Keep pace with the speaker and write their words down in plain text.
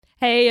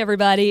Hey,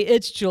 everybody,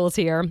 it's Jules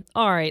here.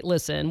 All right,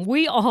 listen,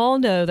 we all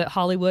know that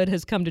Hollywood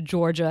has come to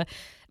Georgia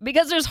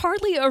because there's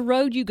hardly a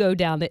road you go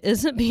down that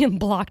isn't being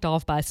blocked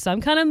off by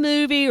some kind of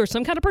movie or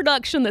some kind of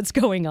production that's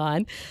going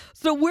on.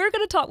 So we're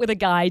going to talk with a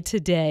guy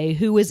today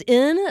who is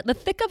in the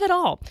thick of it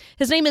all.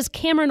 His name is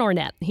Cameron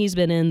Arnett. He's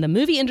been in the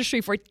movie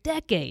industry for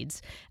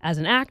decades as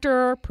an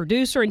actor,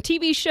 producer, and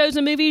TV shows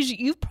and movies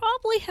you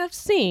probably have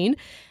seen.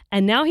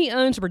 And now he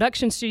owns a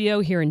production studio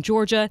here in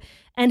Georgia,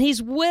 and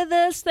he's with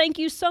us. Thank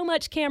you so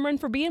much, Cameron,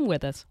 for being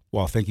with us.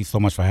 Well, thank you so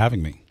much for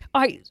having me.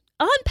 All right,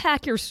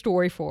 unpack your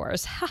story for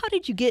us. How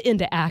did you get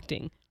into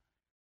acting?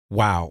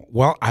 Wow.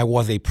 Well, I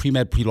was a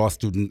pre-med, pre-law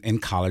student in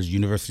college,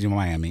 University of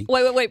Miami.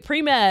 Wait.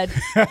 Pre-med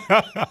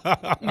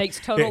makes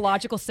total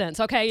logical sense.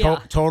 Okay, yeah.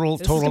 Total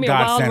this is gonna be a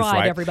God wild sense, ride,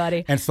 right?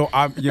 everybody. And so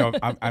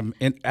I'm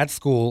at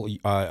school,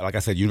 like I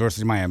said,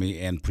 University of Miami,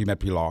 and pre-med,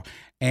 pre-law.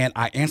 And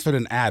I answered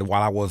an ad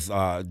while I was,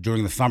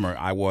 during the summer,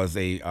 I was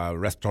a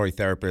respiratory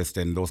therapist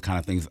and those kind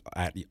of things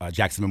at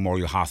Jackson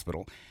Memorial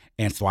Hospital.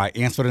 And so I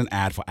answered an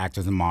ad for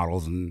actors and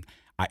models, and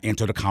I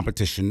entered a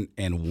competition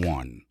and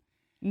won.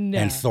 No.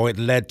 And so it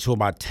led to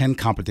about 10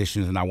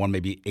 competitions, and I won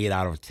maybe 8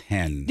 out of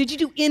 10. Did you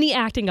do any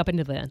acting up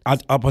until then?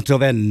 Up until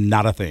then,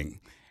 not a thing.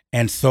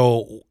 And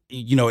so,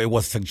 it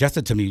was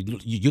suggested to me,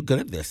 you're good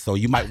at this, so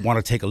you might want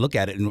to take a look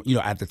at it. And,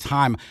 at the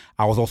time,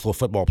 I was also a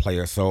football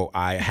player, so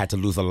I had to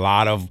lose a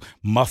lot of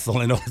muscle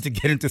in order to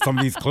get into some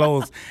of these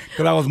clothes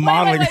because I was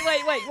modeling.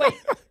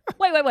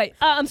 Wait.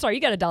 I'm sorry,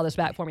 you got to dial this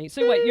back for me.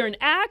 So wait, you're an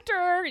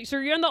actor, so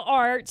you're in the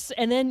arts,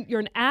 and then you're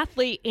an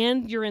athlete,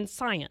 and you're in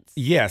science.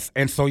 Yes,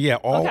 and so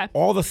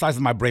all the sides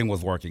of my brain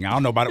was working. I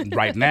don't know about it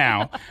right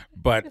now,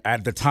 but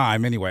at the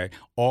time anyway,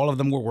 all of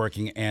them were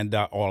working, and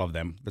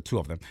the two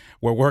of them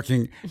were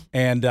working,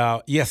 and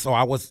so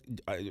I was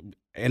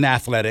in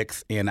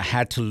athletics, and I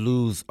had to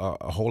lose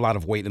a whole lot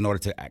of weight in order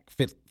to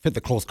fit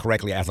the clothes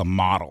correctly as a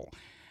model.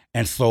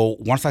 And so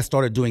once I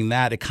started doing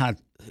that, it kind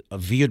of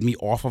veered me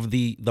off of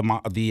the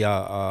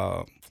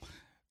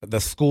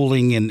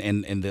schooling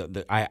and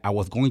I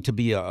was going to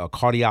be a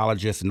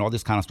cardiologist and all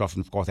this kind of stuff.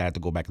 And of course, I had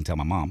to go back and tell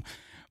my mom.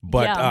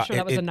 But yeah, I'm sure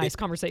that was a nice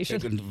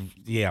conversation.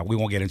 Yeah, we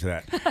won't get into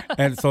that.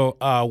 And so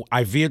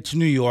I veered to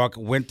New York,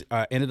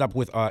 ended up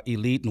with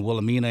Elite and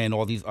Wilhelmina and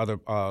all these other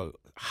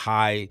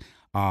high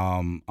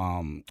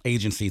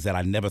agencies that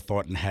I never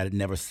thought and had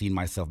never seen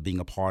myself being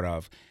a part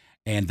of.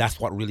 And that's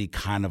what really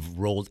kind of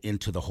rolled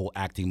into the whole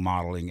acting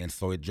modeling. And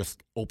so it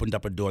just opened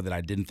up a door that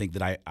I didn't think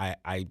that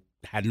I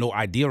had no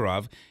idea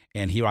of.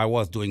 And here I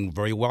was doing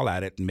very well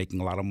at it and making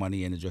a lot of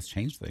money, and it just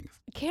changed things.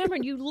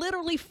 Cameron, you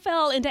literally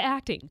fell into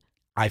acting.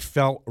 I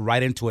fell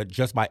right into it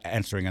just by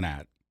answering an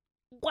ad.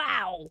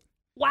 Wow.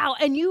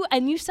 And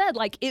you said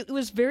like it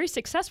was very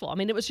successful. I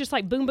mean, it was just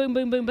like boom, boom,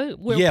 boom, boom, boom.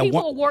 Where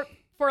people work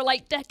for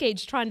like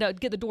decades trying to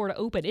get the door to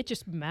open. It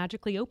just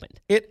magically opened.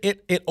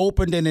 It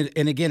opened,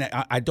 and again,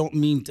 I don't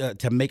mean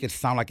to make it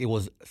sound like it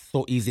was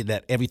so easy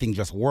that everything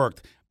just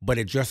worked, but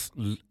it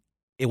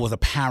was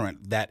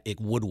apparent that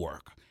it would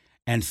work.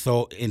 And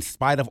so in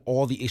spite of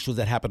all the issues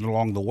that happened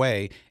along the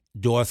way,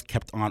 doors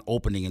kept on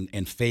opening,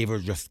 and favor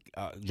just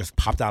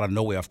popped out of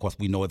nowhere. Of course,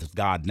 we know it's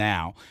God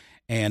now.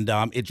 And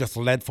it just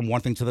led from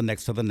one thing to the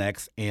next,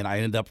 and I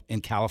ended up in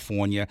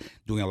California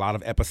doing a lot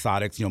of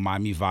episodics,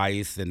 Miami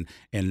Vice and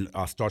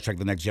Star Trek: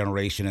 The Next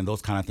Generation and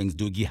those kind of things.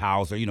 Doogie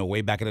Howser,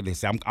 way back in the day.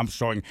 I'm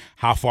showing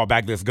how far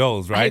back this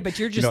goes, right? Hey, but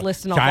you're just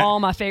listing off all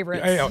my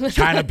favorites.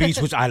 China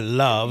Beach, which I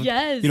love.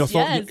 Yes,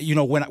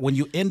 when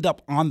you end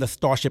up on the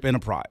Starship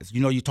Enterprise,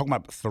 you talking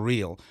about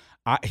surreal.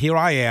 Here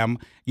I am,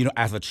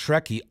 as a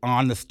Trekkie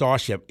on the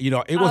Starship.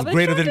 It was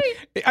greater than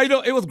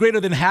it was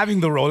greater than having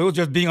the role. It was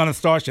just being on a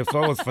Starship,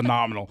 so it was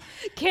phenomenal.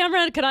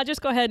 Cameron, can I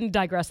just go ahead and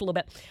digress a little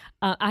bit?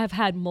 I have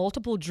had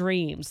multiple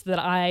dreams that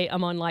I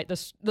am on like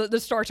the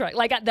Star Trek.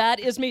 Like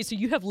that is me. So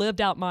you have lived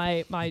out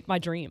my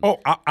dream. Oh,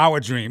 our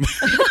dream.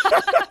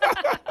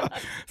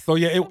 So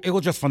yeah, it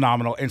was just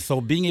phenomenal. And so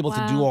being able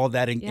to do all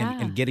that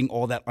and getting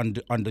all that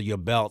under your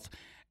belt,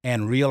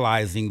 and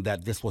realizing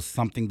that this was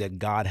something that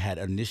God had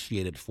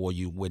initiated for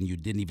you when you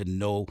didn't even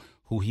know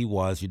who he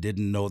was. You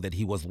didn't know that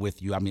he was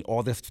with you. I mean,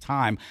 all this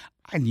time,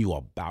 I knew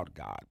about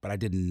God, but I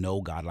didn't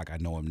know God like I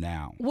know him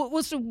now.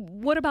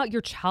 What about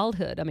your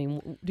childhood? I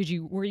mean,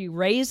 were you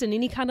raised in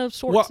any kind of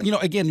sort? Well,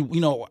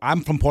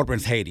 I'm from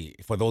Port-au-Prince, Haiti,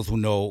 for those who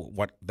know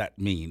what that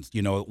means.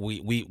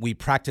 We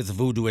practiced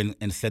voodoo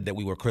and said that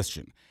we were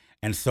Christian.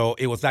 And so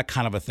it was that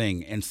kind of a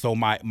thing. And so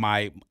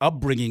my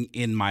upbringing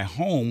in my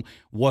home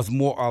was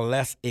more or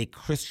less a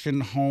Christian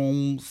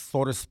home,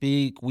 so to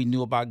speak. We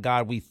knew about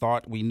God. We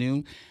thought we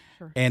knew.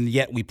 Sure. And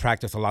yet we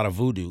practiced a lot of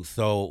voodoo.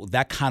 So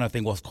that kind of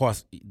thing was, of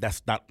course,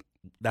 that's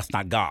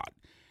not God.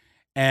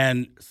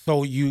 And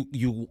so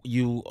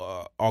you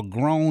are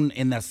grown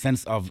in that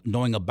sense of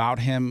knowing about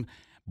him.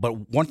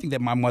 But one thing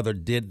that my mother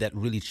did that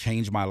really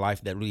changed my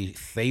life, that really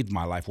saved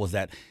my life, was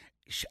that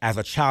as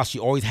a child, she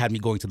always had me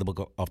going to the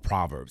book of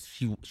Proverbs.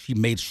 She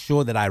made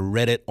sure that I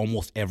read it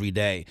almost every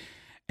day.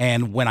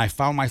 And when I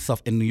found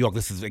myself in New York,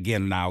 this is,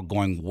 again, now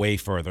going way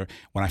further.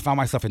 When I found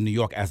myself in New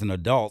York as an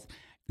adult,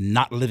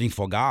 not living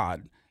for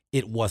God,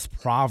 it was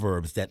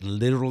Proverbs that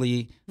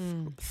literally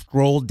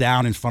scrolled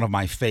down in front of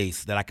my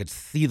face that I could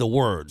see the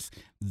words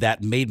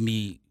that made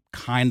me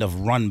kind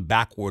of run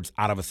backwards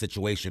out of a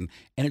situation,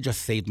 and it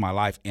just saved my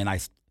life. And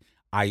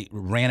I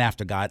ran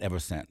after God ever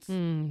since.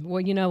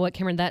 Well, you know what,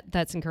 Cameron,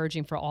 that's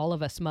encouraging for all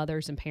of us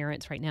mothers and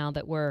parents right now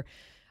that we're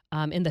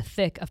in the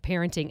thick of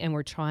parenting and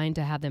we're trying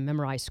to have them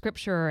memorize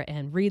scripture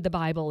and read the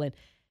Bible, and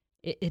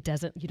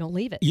you don't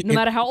leave it. No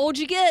matter how old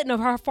you get, no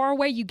matter how far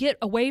away you get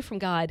away from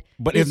God.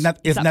 But isn't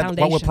that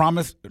what we're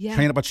promised? Yeah.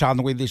 Train up a child in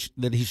the way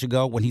that he should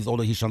go. When he's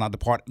older, he shall not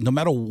depart. No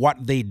matter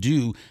what they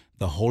do,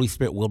 the Holy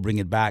Spirit will bring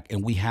it back,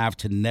 and we have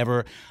to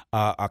never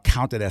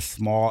count it as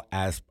small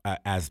as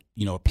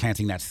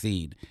planting that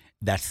seed.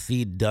 That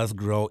seed does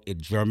grow. It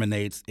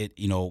germinates.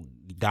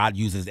 God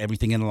uses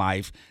everything in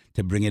life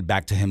to bring it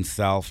back to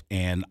himself.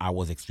 And I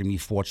was extremely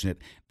fortunate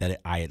that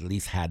I at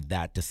least had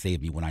that to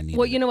save me when I needed it.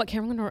 Well, you know what,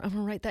 Cameron, I'm going to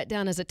write that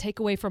down as a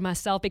takeaway for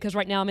myself, because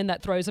right now I'm in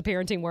that throes of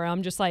parenting where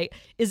I'm just like,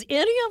 is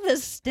any of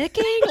this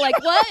sticking?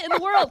 Like, what in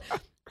the world?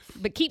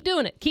 But keep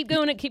doing it. Keep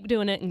doing it. Keep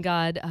doing it. And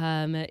God,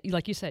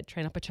 like you said,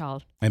 train up a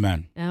child.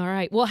 Amen. All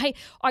right. Well, hey,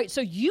 all right.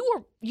 So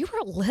you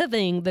were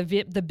living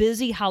the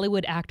busy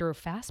Hollywood actor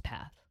fast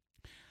path.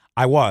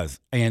 I was.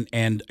 And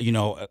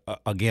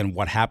again,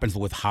 what happens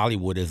with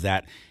Hollywood is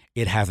that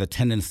it has a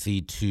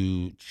tendency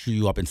to chew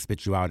you up and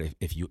spit you out,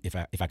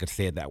 if I could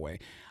say it that way.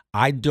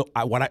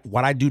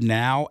 What I do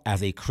now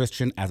as a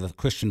Christian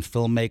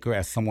filmmaker,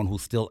 as someone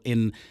who's still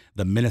in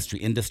the ministry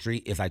industry,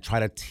 is I try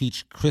to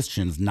teach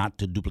Christians not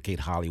to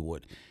duplicate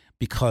Hollywood,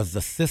 because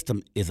the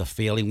system is a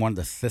failing one.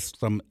 The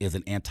system is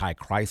an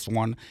anti-Christ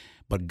one,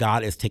 but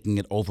God is taking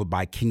it over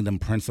by kingdom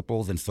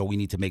principles, and so we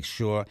need to make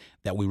sure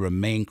that we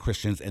remain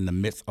Christians in the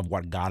midst of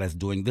what God is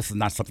doing. This is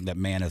not something that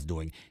man is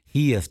doing.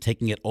 He is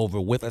taking it over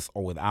with us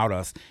or without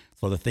us.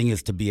 So the thing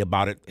is to be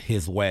about it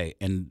his way.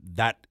 And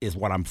that is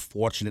what I'm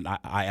fortunate.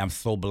 I am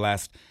so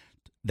blessed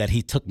that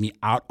he took me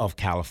out of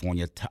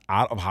California,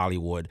 out of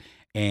Hollywood,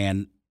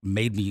 and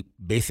made me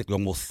basically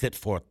almost sit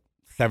for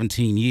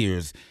 17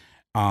 years.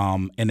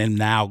 And then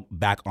now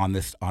back on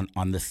this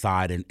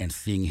side and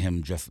seeing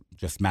him just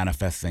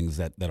manifest things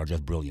that are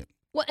just brilliant.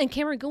 Well, and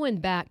Cameron, going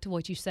back to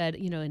what you said,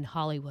 in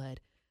Hollywood,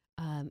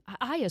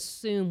 I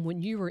assume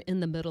when you were in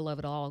the middle of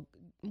it all,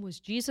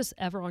 was Jesus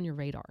ever on your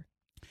radar?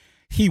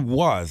 He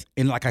was,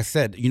 and like I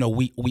said,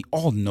 we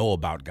all know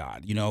about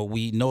God.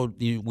 We know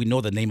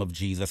the name of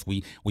Jesus.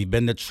 We've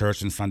been to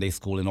church and Sunday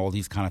school and all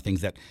these kind of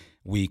things that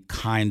we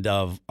kind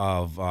of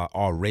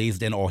are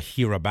raised in or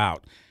hear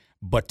about.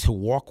 But to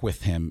walk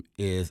with him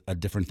is a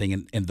different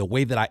thing. And the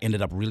way that I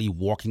ended up really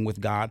walking with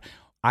God,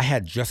 I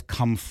had just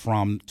come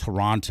from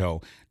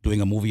Toronto doing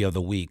a movie of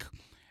the week.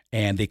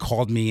 And they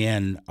called me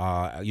in,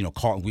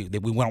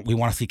 we want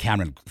to see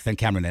Cameron, send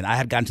Cameron in. I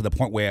had gotten to the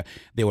point where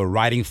they were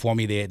writing for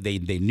me.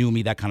 They knew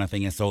me, that kind of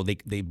thing. And so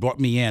they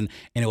brought me in,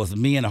 and it was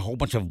me and a whole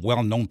bunch of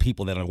well-known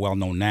people that are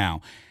well-known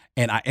now.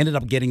 And I ended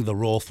up getting the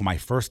role for my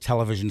first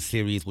television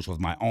series, which was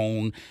my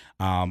own,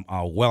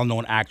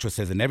 well-known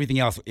actresses and everything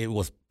else. It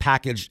was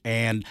packaged,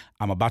 and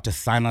I'm about to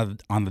sign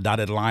on the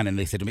dotted line. And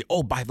they said to me,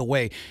 oh, by the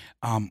way,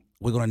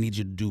 we're going to need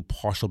you to do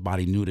partial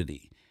body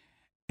nudity.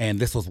 And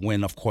this was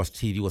when, of course,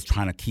 TV was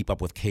trying to keep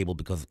up with cable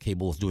because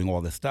cable was doing all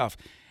this stuff.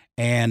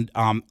 And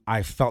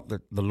I felt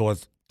that the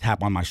Lord's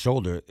tap on my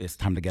shoulder, it's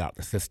time to get out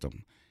the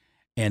system.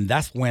 And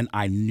that's when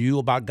I knew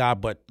about God,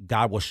 but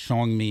God was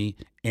showing me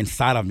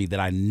inside of me that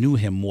I knew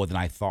him more than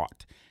I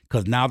thought.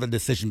 Because now the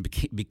decision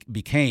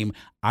became,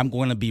 I'm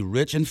going to be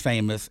rich and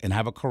famous and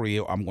have a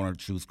career, or I'm going to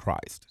choose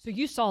Christ. So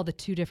you saw the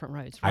two different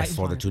roads, right? I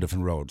saw the two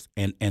different roads.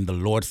 And the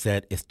Lord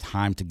said, it's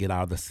time to get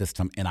out of the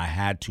system. And I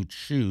had to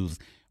choose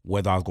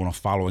whether I was going to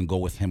follow and go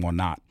with him or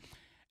not.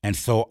 And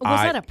so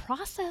was that a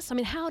process? I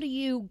mean, how do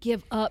you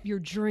give up your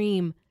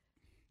dream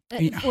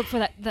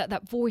for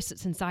that voice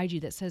that's inside you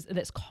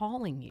that's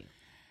calling you?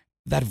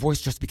 That voice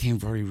just became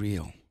very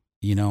real.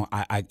 You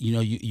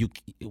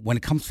when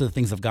it comes to the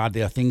things of God,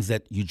 there are things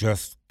that you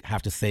just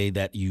have to say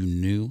that you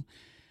knew,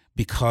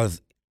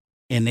 because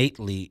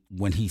innately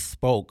when he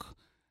spoke,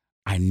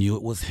 I knew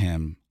it was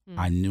him.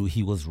 I knew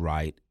he was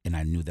right, and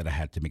I knew that I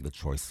had to make the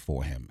choice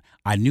for him.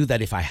 I knew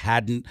that if I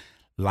hadn't,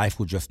 life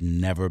would just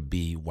never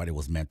be what it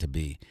was meant to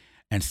be.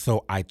 And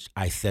so I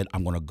said,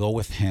 I'm going to go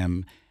with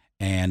him.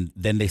 And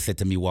then they said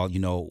to me, well,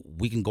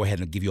 we can go ahead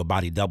and give you a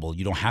body double.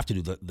 You don't have to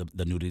do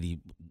the nudity,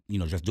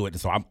 just do it.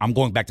 And so I'm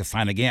going back to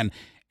sign again.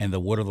 And the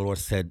word of the Lord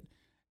said,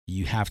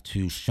 you have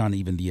to shun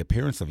even the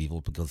appearance of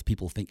evil, because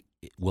people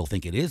will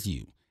think it is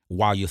you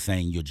while you're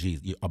saying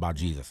you're about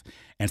Jesus.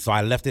 And so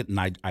I left it,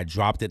 and I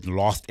dropped it and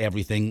lost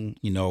everything,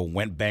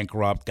 went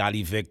bankrupt, got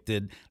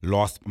evicted,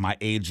 lost my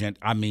agent.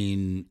 I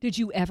mean. Did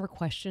you ever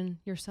question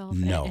yourself?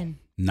 No,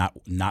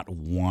 not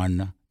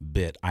one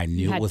bit. I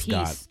knew it was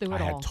God. I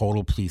had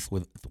total peace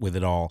with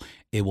it all.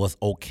 It was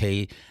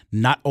okay,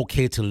 not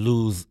okay to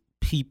lose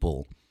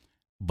people,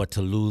 but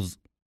to lose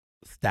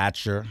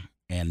stature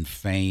and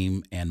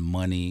fame and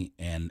money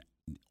and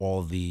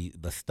all the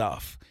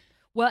stuff.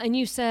 Well, and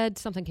you said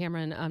something,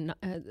 Cameron,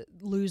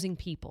 losing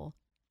people.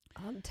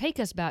 Take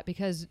us back,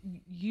 because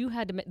you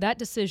had to make that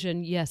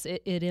decision. Yes,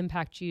 it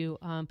impacted you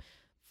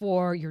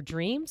for your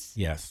dreams.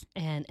 Yes.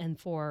 And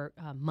for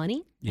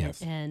money.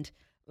 Yes.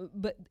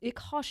 But it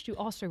cost you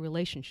also a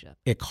relationship.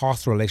 It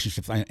cost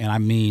relationships, and I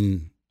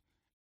mean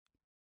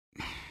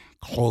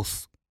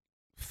close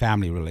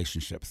family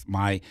relationships.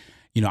 I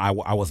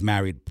was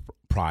married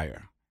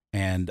prior,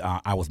 and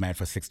I was married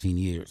for 16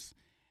 years.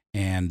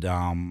 And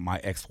my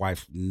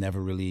ex-wife never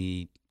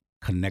really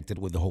connected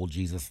with the whole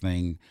Jesus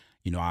thing.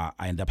 I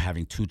ended up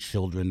having 2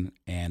 children,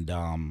 and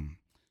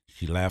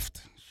she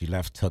left. She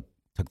left, took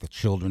the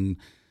children,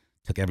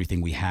 took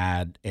everything we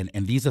had.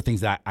 And these are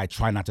things that I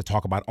try not to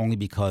talk about, only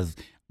because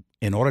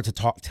in order to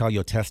tell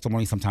your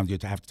testimony, sometimes you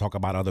have to talk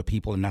about other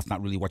people, and that's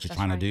not really what you're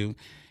trying to do.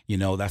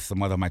 That's the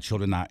mother of my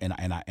children, and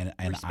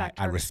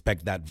I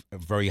respect that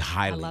very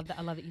highly.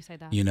 I love that you say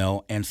that.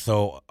 And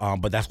so,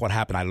 but that's what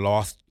happened. I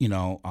lost,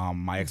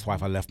 my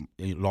ex-wife. I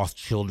lost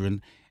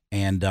children,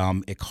 and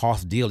it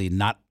cost dearly.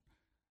 Not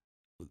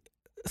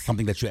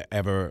something that you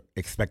ever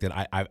expected.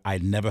 I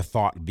never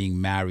thought being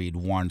married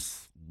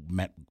once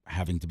meant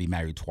having to be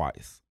married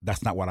twice.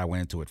 That's not what I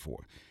went into it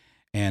for.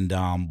 And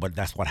but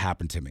that's what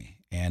happened to me.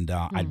 And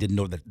I didn't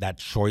know that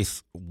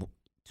choice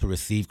to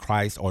receive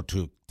Christ or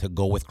to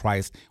go with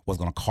Christ was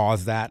going to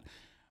cause that.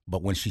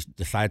 But when she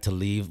decided to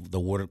leave, the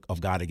word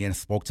of God again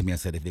spoke to me and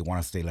said, if they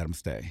want to stay, let them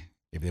stay.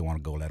 If they want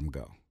to go, let them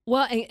go.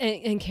 Well,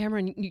 and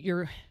Cameron,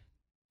 you're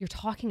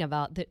talking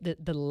about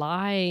the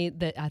lie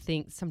that I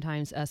think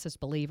sometimes us as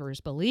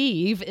believers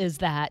believe is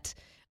that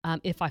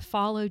if I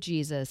follow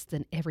Jesus,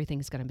 then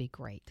everything's going to be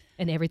great,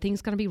 and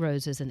everything's going to be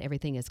roses, and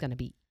everything is going to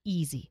be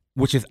easy.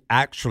 Which is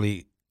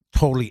actually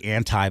totally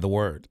anti the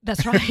word.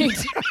 That's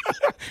right.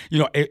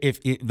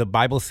 If the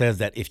Bible says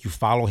that if you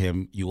follow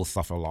him, you will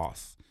suffer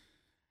loss.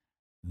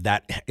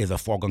 That is a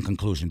foregone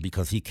conclusion,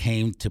 because he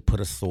came to put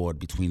a sword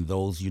between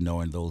those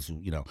and those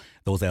who,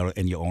 those that are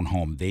in your own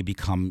home. They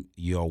become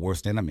your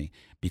worst enemy,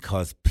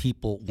 because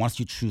people, once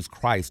you choose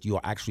Christ, you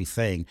are actually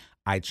saying,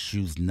 I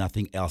choose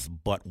nothing else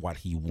but what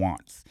he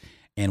wants.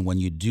 And when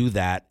you do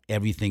that,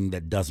 everything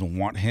that doesn't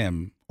want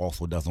him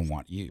also doesn't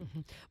want you. Mm-hmm.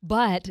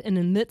 But in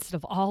the midst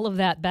of all of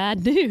that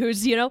bad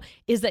news,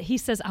 is that he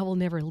says, I will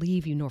never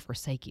leave you nor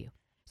forsake you.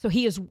 So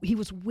he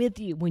was with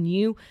you when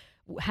you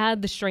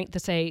had the strength to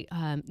say,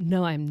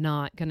 no, I'm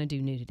not going to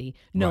do nudity.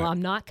 No, right.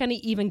 I'm not going to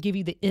even give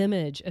you the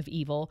image of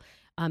evil.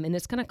 And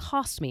it's going to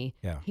cost me.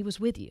 Yeah. He was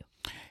with you.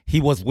 He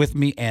was with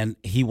me, and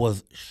he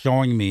was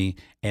showing me,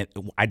 and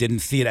I didn't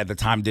see it at the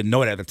time, didn't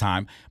know it at the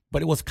time,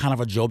 but it was kind of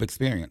a Job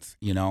experience.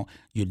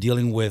 You're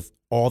dealing with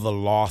all the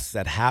loss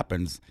that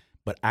happens,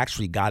 but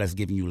actually God has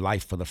given you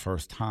life for the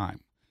first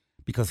time,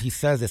 because he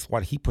says it's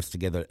what he puts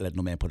together, let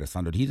no man put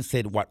asunder. He just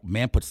said what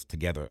man puts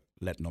together,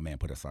 let no man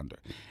put asunder.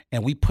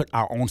 And we put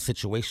our own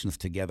situations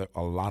together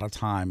a lot of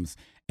times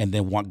and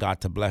then want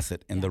God to bless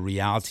it. And the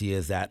reality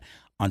is that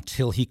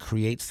until he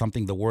creates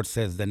something, the word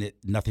says, then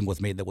nothing was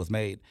made that was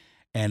made.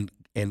 And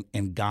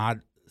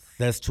God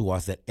says to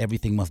us that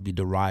everything must be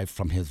derived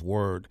from his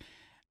word.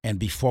 And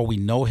before we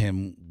know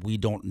him, we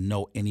don't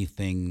know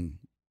anything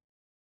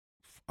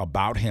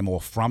about him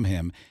or from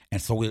him. And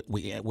so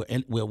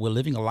we're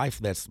living a life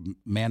that's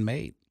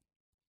man-made.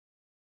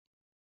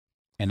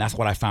 And that's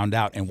what I found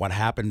out. And what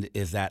happened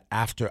is that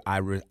after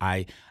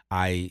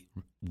I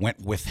went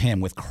with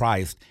him, with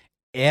Christ,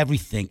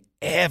 everything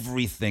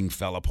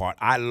fell apart.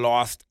 I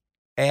lost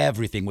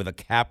everything with a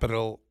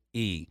capital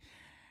E.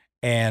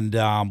 And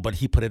but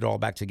he put it all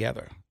back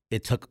together.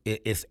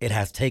 It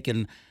has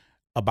taken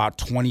about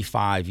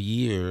 25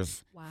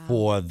 years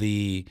for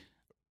the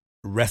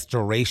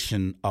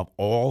restoration of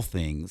all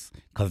things,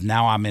 because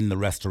now I'm in the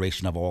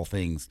restoration of all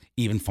things,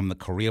 even from the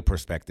career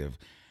perspective.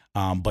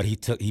 But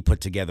he put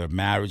together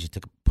marriage,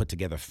 put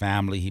together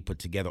family, he put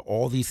together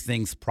all these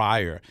things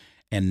prior,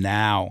 and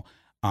now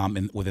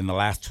within the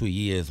last 2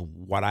 years,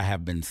 what I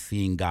have been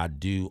seeing God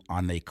do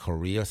on the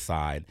career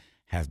side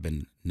has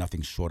been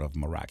nothing short of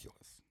miraculous.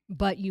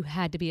 But you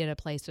had to be at a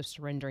place of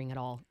surrendering it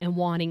all and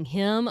wanting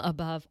him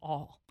above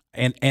all.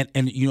 And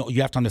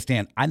you have to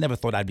understand, I never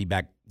thought I'd be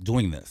back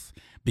doing this,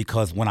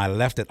 because when I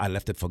left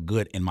it for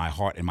good in my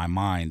heart, in my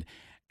mind.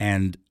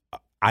 And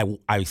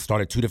I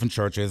started 2 different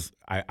churches.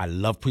 I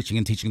love preaching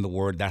and teaching the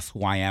word. That's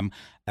who I am.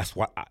 That's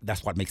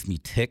what makes me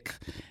tick,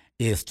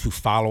 is to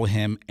follow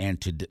him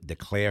and to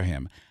declare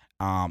him.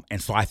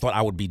 And so I thought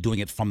I would be doing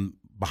it from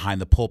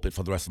behind the pulpit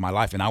for the rest of my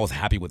life. And I was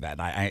happy with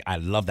that. I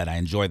love that. I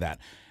enjoy that.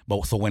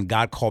 But so when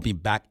God called me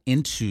back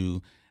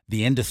into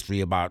the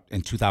industry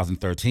in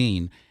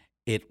 2013,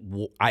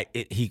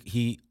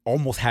 he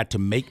almost had to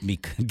make me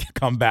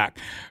come back,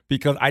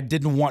 because I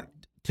didn't want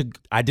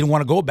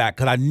to go back,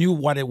 because I knew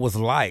what it was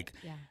like.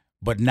 Yeah.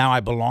 But now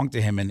I belong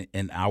to him,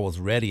 and I was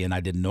ready, and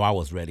I didn't know I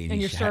was ready. And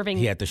you're serving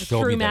he had to the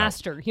show true me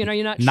master.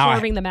 You're not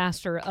serving the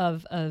master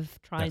of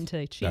trying to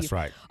achieve. That's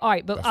right. All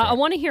right, but I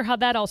want to hear how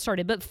that all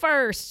started. But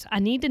first, I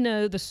need to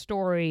know the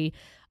story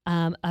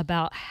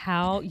about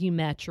how you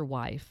met your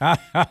wife.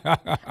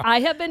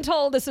 I have been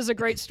told this is a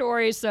great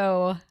story,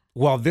 so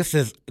Well, this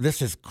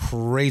is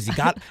crazy.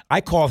 God,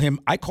 I call him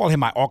my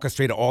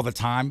orchestrator all the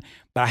time,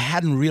 but I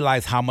hadn't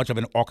realized how much of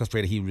an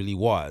orchestrator he really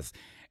was.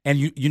 And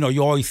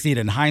you always see it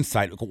in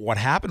hindsight. What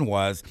happened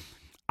was,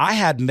 I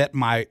had met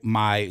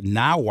my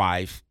now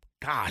wife,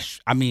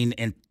 gosh, I mean,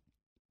 in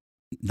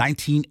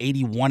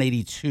 1981,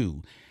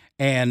 82.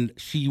 And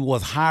she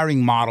was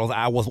hiring models.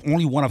 I was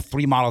only one of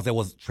 3 models that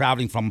was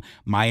traveling from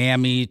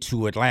Miami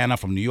to Atlanta,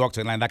 from New York to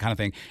Atlanta, that kind of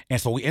thing.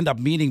 And so we ended up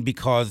meeting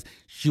because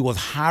she was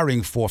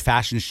hiring for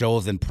fashion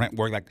shows and print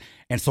work.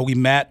 And so we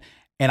met,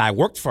 and I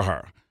worked for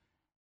her.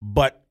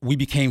 But we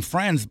became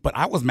friends, but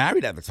I was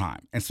married at the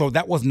time. And so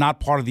that was not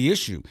part of the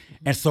issue.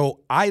 And so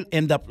I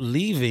end up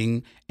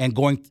leaving and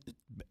going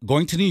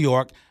to New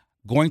York,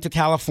 going to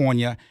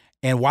California.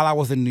 And while I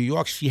was in New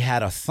York, she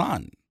had a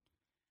son.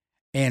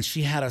 And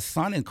she had a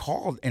son and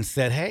called and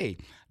said, hey,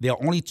 there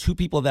are only 2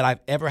 people that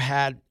I've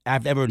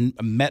ever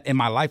met in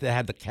my life that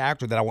had the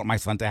character that I want my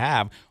son to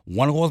have.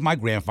 One was my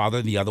grandfather,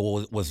 and the other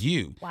was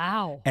you.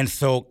 Wow. And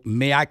so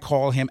may I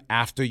call him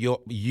after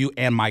you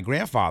and my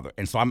grandfather?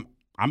 And so I'm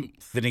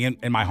sitting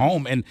in my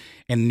home in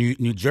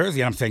New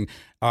Jersey, and I'm saying,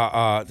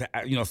 talking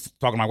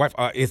to my wife,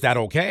 is that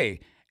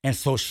okay? And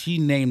so she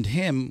named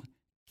him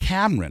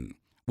Cameron,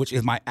 which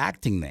is my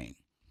acting name.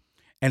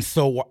 And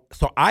so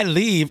I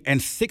leave, and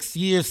 6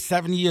 years,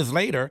 7 years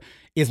later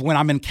is when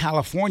I'm in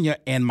California,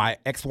 and my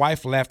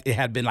ex-wife left. It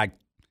had been like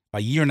a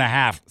year and a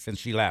half since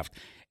she left.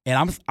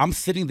 And I'm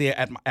sitting there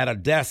at a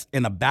desk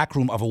in the back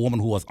room of a woman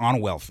who was on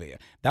welfare.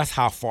 That's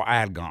how far I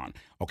had gone.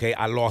 Okay,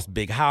 I lost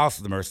big house,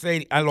 the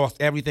Mercedes, I lost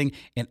everything,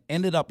 and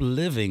ended up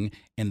living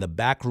in the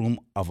back room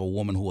of a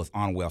woman who was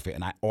on welfare.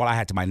 And all I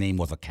had to my name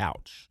was a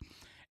couch.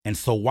 And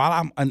so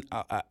while I'm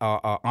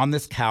on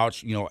this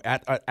couch,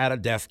 at a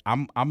desk,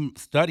 I'm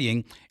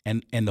studying,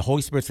 and the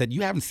Holy Spirit said,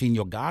 you haven't seen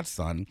your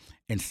godson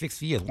in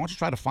 6 years. Why don't you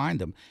try to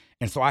find him?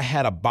 And so I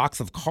had a box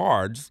of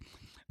cards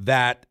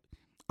that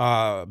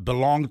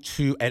belonged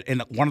to,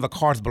 and one of the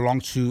cards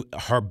belonged to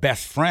her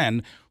best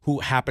friend,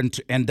 who happened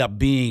to end up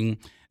being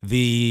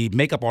the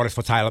makeup artist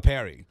for Tyler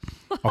Perry.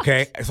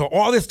 Okay, so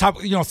all this type,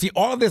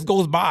 all of this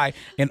goes by,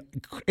 and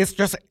it's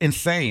just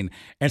insane.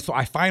 And so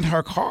I find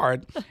her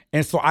card,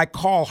 and so I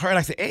call her and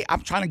I say, hey,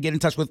 I'm trying to get in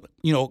touch with,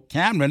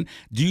 Cameron.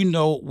 Do you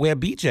know where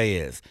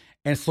BJ is?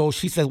 And so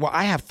she says, well,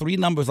 I have 3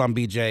 numbers on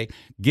BJ.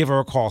 Give her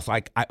a call. So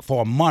I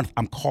for a month,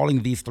 I'm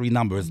calling these 3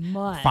 numbers,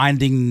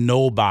 finding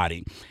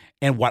nobody.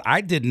 And what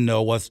I didn't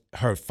know was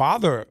her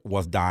father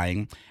was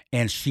dying,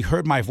 and she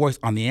heard my voice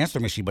on the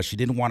answering machine, but she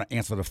didn't want to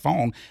answer the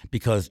phone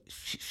because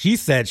she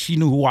said she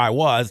knew who I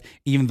was,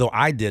 even though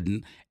I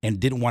didn't, and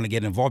didn't want to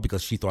get involved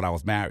because she thought I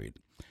was married.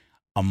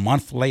 A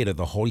month later,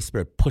 the Holy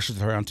Spirit pushes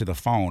her onto the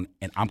phone,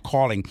 and I'm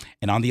calling,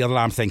 and on the other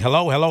line, I'm saying,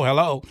 hello, hello,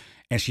 hello.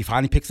 And she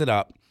finally picks it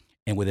up,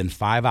 and within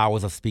 5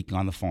 hours of speaking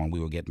on the phone, we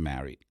were getting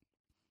married.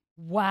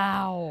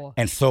 Wow.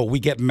 And so we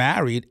get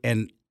married,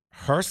 and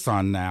her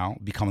son now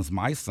becomes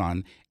my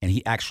son, and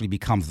he actually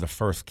becomes the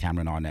first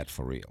Cameron Arnett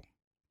for real.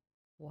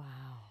 Wow.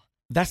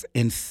 That's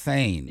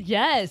insane.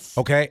 Yes.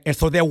 Okay? And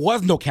so there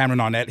was no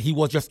Cameron Arnett. He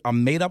was just a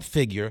made-up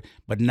figure,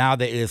 but now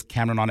there is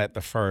Cameron Arnett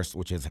the first,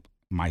 which is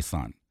my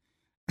son.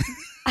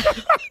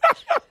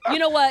 You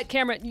know what,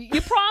 Cameron?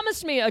 You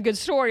promised me a good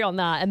story on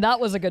that, and that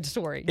was a good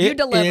story. You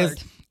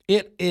delivered.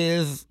 It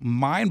is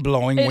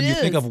mind-blowing when you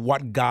think of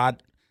what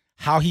God,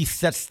 how he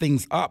sets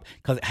things up.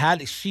 Because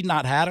had she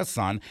not had a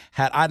son,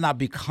 had I not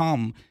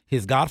become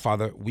his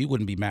godfather, we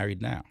wouldn't be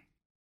married now.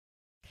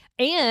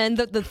 And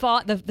the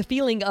thought, the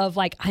feeling of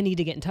like, I need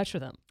to get in touch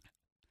with him.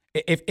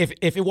 If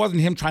it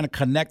wasn't him trying to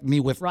connect me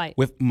with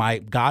my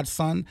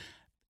godson,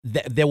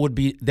 there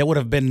would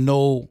have been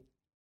no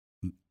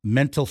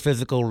mental,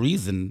 physical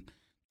reason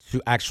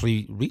to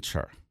actually reach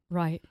her.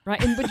 Right.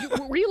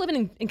 But were you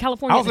living in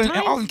California at the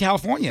time? I was in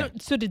California.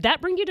 So did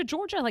that bring you to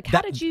Georgia? Like,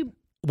 how did you?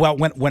 Well,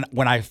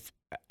 when I,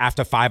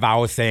 after 5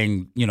 hours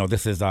saying,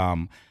 this is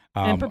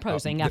and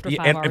proposing after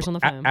 5 hours on the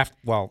phone.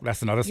 Well,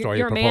 that's another story.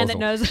 You're a man that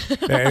knows.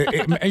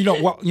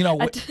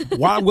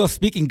 While we're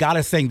speaking, God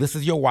is saying, "This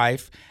is your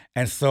wife,"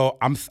 and so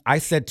I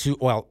said to,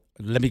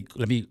 let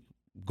me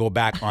go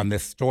back on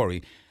this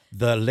story.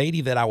 The lady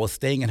that I was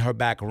staying in her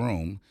back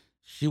room,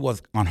 she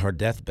was on her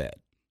deathbed,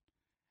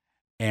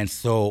 and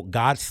so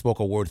God spoke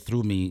a word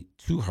through me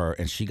to her,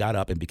 and she got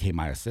up and became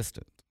my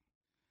assistant.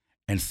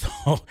 And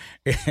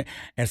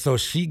so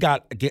she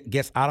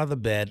gets out of the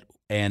bed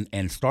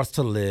and starts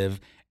to live.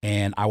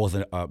 And I was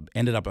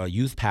ended up a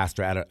youth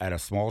pastor at a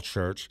small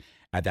church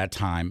at that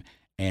time,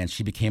 and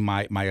she became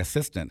my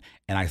assistant.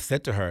 And I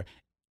said to her,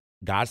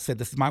 God said,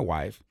 this is my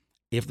wife.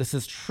 If this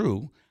is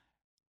true,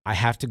 I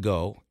have to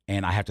go,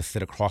 and I have to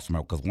sit across from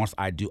her, because once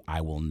I do,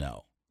 I will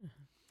know.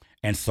 Mm-hmm.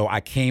 And so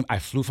I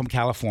flew from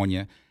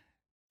California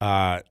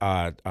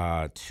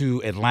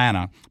to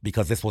Atlanta,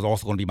 because this was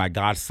also going to be my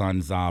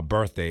godson's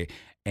birthday,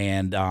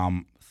 and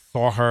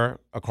saw her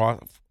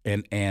across,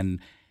 and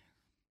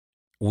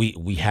we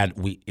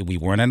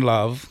weren't in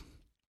love.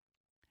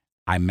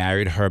 I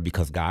married her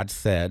because God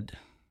said.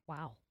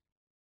 Wow.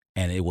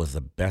 And it was the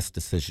best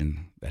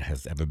decision that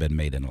has ever been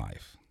made in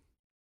life.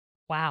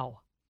 Wow.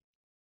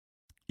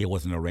 It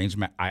was an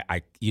arrangement.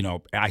 I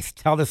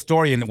tell this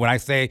story, and when I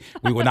say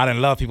we were not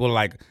in love, people are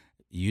like,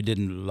 "You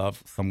didn't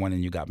love someone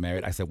and you got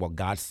married." I said, "Well,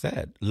 God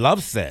said,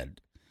 love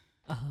said,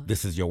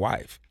 this is your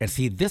wife." And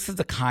see, this is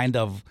the kind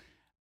of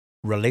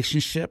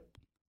relationship,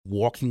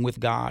 walking with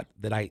God,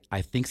 that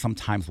I think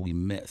sometimes we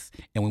miss.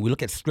 And when we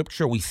look at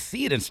Scripture, we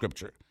see it in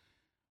Scripture,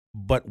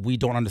 but we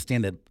don't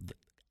understand that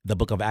the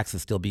book of Acts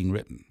is still being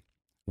written.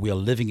 We are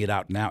living it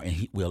out now,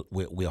 and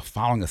we are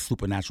following a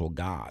supernatural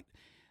God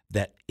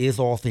that is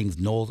all things,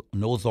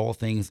 knows all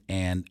things,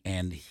 and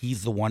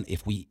He's the one.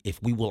 If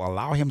we will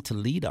allow Him to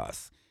lead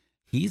us,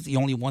 He's the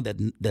only one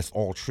that's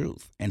all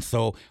truth. And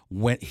so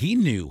when He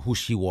knew who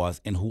she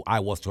was and who I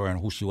was to her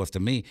and who she was to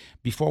me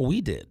before we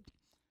did.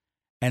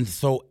 And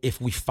so if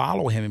we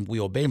follow Him and we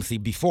obey Him, see,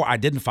 before I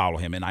didn't follow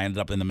Him and I ended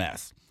up in the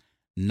mess.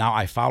 Now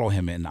I follow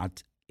Him, and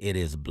it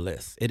is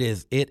bliss. It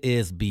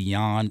is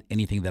beyond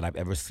anything that I've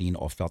ever seen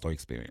or felt or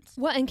experienced.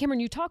 Well, and Cameron,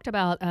 you talked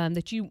about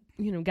that you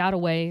got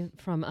away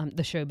from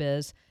the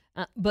showbiz,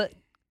 but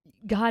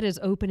God is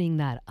opening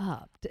that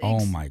up.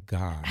 Oh my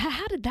God!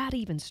 How did that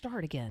even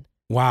start again?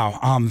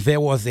 Wow. There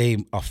was a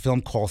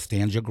film called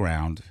Stand Your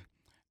Ground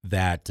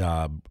that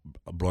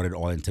brought it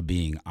all into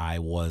being. I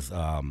was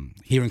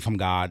hearing from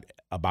God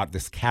about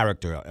this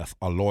character,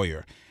 a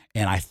lawyer.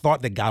 And I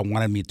thought that God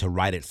wanted me to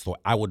write it. So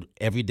I would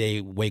every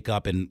day wake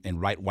up and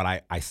write what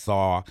I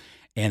saw.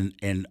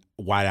 And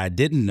what I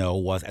didn't know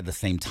was at the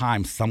same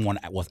time, someone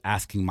was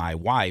asking my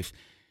wife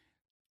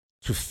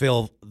to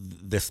fill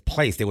this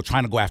place. They were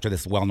trying to go after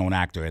this well-known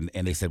actor. And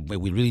they said,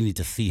 we really need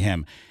to see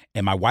him.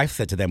 And my wife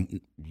said to them,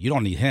 you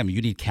don't need him.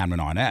 You need Cameron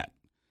Arnett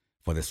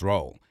for this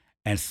role.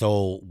 And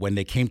so when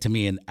they came to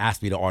me and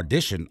asked me to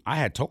audition, I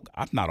had told,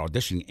 I'm not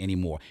auditioning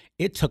anymore.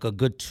 It took a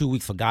good 2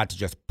 weeks for God to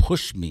just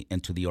push me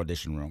into the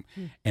audition room.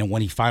 And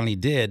when He finally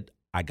did,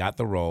 I got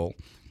the role.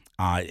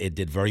 It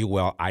did very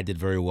well. I did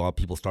very well.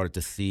 People started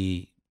to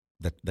see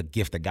the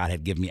gift that God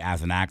had given me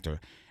as an actor.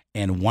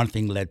 And one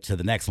thing led to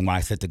the next. And when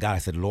I said to God, I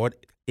said, Lord,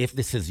 if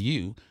this is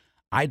you,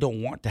 I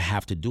don't want to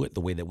have to do it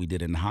the way that we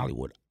did in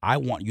Hollywood. I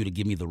want you to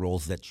give me the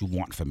roles that you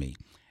want for me.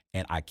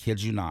 And I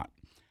kid you not,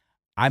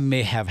 I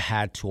may have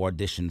had to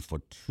audition for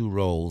 2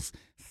 roles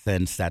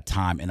since that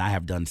time, and I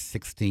have done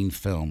 16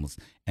 films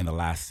in the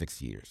last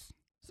 6 years.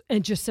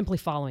 And just simply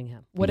following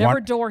Him. Whatever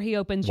door He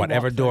opens,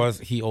 whatever doors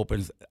He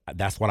opens,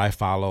 that's what I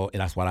follow,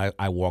 and that's what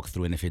I walk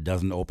through. And if it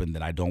doesn't open,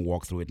 then I don't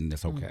walk through it, and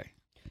it's okay.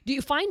 Do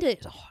you find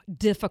it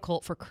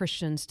difficult for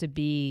Christians to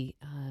be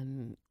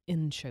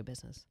in show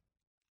business?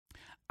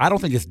 I don't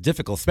think it's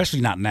difficult,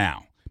 especially not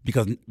now.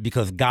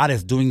 Because God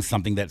is doing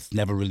something that's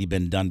never really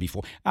been done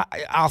before.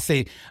 I'll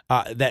say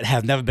that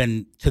has never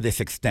been to this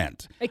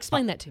extent.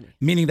 Explain that to me.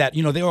 Meaning that,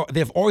 there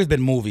have always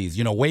been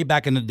movies, way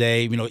back in the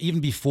day, even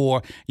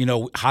before,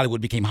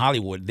 Hollywood became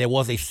Hollywood, there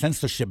was a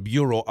censorship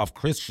bureau of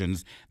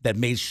Christians that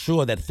made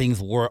sure that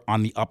things were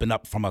on the up and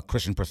up from a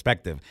Christian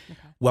perspective. Okay.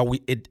 Well,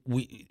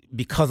 we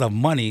because of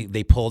money,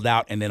 they pulled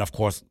out, and then, of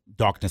course,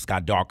 darkness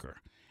got darker.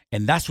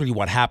 And that's really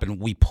what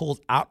happened. We pulled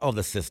out of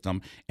the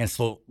system, and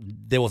so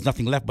there was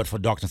nothing left but for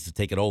darkness to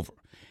take it over.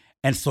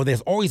 And so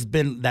there's always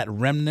been that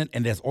remnant,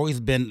 and there's always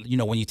been,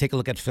 when you take a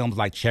look at films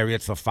like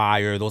Chariots of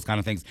Fire, those kind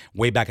of things,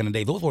 way back in the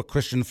day, those were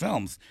Christian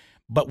films.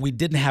 But we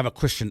didn't have a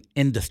Christian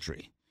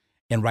industry.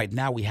 And right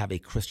now we have a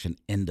Christian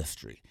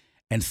industry.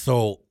 And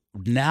so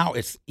now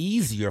it's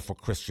easier for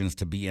Christians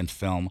to be in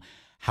film.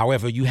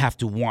 However, you have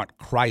to want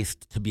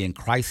Christ to be in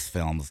Christ's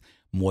films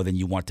more than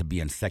you want to be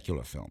in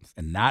secular films.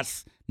 And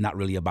that's not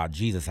really about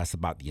Jesus. That's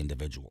about the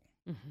individual.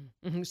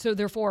 Mm-hmm. Mm-hmm. So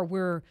therefore,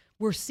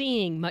 we're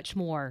seeing much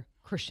more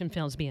Christian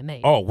films being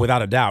made. Oh,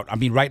 without a doubt. I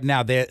mean, right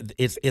now, it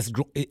is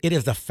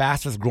the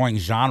fastest growing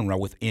genre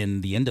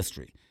within the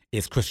industry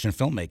is Christian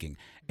filmmaking.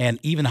 And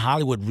even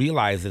Hollywood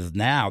realizes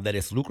now that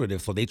it's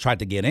lucrative, so they try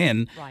to get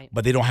in, right.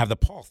 But they don't have the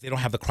pulse. They don't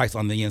have the Christ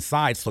on the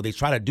inside, so they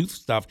try to do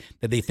stuff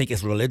that they think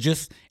is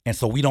religious, and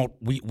so we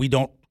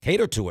don't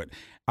cater to it.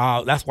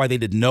 That's why they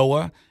did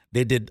Noah.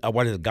 They did,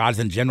 Gods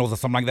and Generals or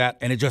something like that,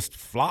 and it just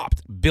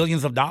flopped.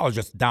 Billions of dollars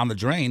just down the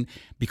drain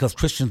because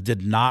Christians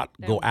did not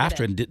go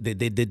after it. And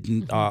they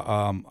didn't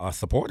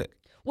support it.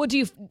 Well,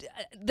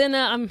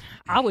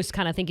 I was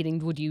kind of thinking,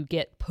 would you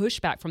get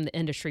pushback from the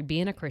industry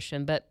being a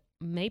Christian, but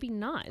maybe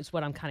not is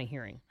what I'm kind of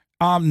hearing.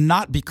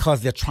 Not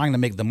because they're trying to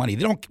make the money.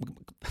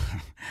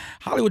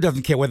 Hollywood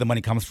doesn't care where the money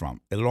comes from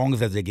as long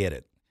as they get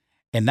it.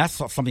 And that's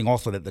something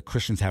also that the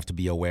Christians have to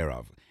be aware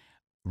of.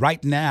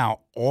 Right now,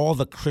 all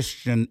the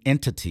Christian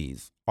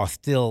entities are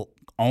still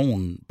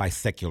owned by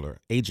secular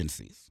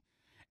agencies.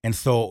 And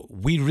so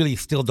we really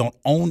still don't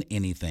own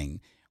anything.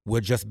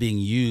 We're just being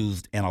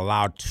used and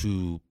allowed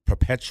to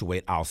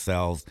perpetuate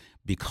ourselves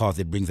because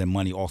it brings in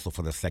money also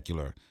for the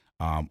secular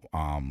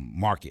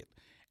market.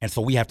 And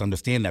so we have to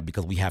understand that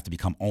because we have to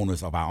become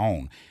owners of our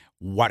own.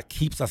 What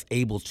keeps us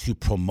able to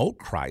promote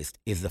Christ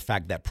is the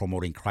fact that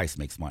promoting Christ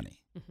makes money.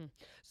 Mm-hmm.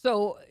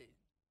 So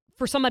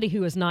for somebody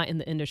who is not in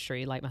the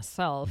industry like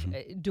myself,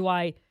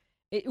 mm-hmm.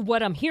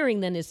 What I'm hearing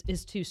then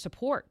is to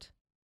support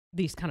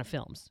these kind of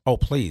films. Oh,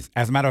 please.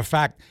 As a matter of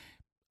fact,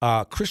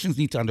 Christians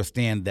need to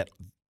understand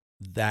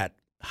that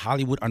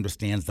Hollywood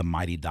understands the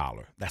mighty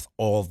dollar. That's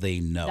all they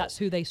know. That's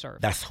who they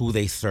serve. That's who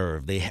they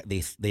serve. They are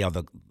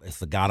it's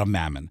the god of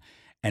mammon.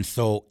 And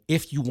so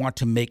if you want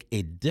to make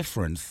a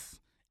difference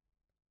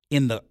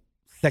in the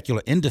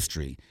secular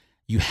industry,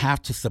 you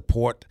have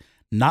to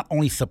not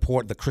only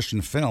support the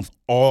Christian films,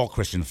 all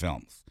Christian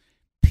films,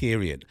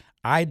 period.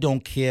 I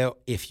don't care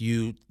if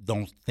you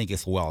don't think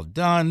it's well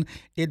done.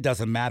 It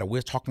doesn't matter.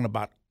 We're talking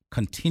about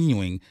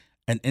continuing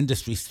an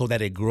industry so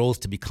that it grows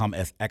to become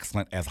as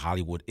excellent as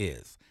Hollywood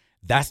is.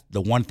 That's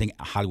the one thing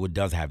Hollywood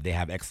does have. They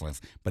have excellence,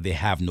 but they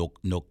have no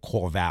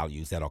core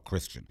values that are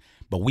Christian.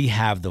 But we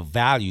have the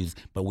values,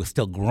 but we're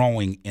still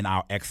growing in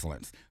our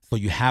excellence. So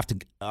you have to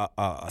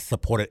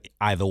support it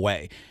either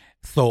way.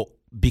 So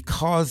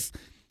because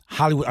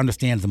Hollywood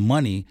understands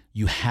money,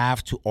 you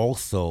have to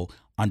also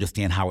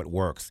understand how it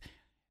works.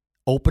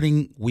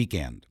 Opening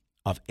weekend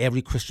of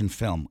every Christian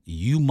film,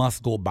 you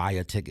must go buy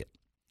a ticket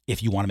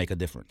if you want to make a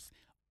difference.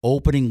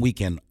 Opening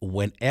weekend,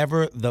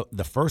 whenever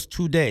the first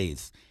 2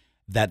 days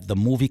that the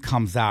movie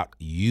comes out,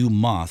 you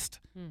must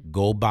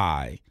go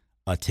buy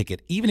a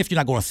ticket. Even if you're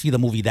not going to see the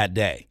movie that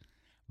day,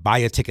 buy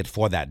a ticket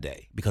for that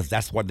day, because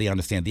that's what they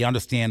understand. They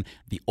understand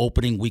the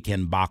opening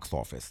weekend box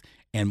office.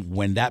 And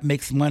when that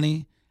makes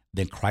money,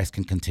 then Christ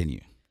can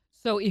continue.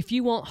 So if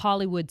you want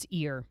Hollywood's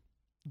ear,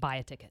 buy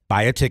a ticket.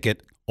 Buy a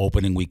ticket,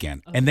 opening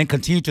weekend, and then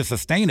continue to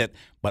sustain it.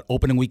 But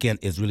opening weekend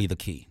is really the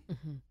key.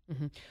 Mm-hmm,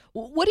 mm-hmm.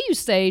 What do you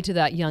say to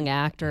that young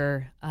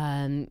actor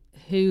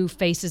who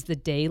faces the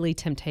daily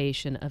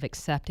temptation of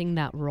accepting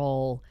that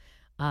role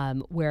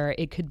where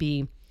it could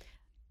be,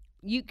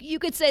 you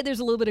could say there's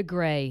a little bit of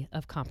gray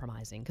of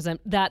compromising, because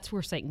that's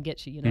where Satan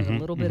gets you, a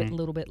little bit, a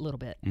little bit, a little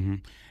bit. Mm-hmm.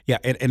 Yeah,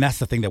 and that's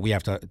the thing that we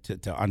have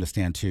to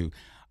understand too.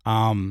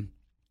 God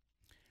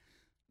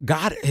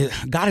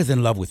is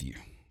in love with you.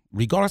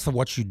 Regardless of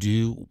what you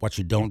do, what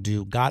you don't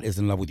do, God is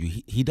in love with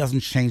you. He doesn't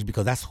change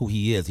because that's who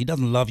he is. He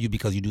doesn't love you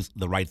because you do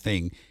the right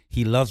thing.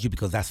 He loves you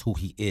because that's who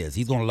he is.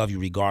 He's going to love you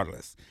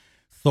regardless.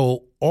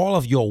 So all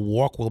of your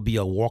walk will be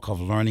a walk of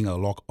learning, a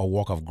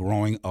walk of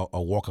growing, a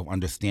walk of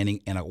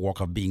understanding, and a walk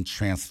of being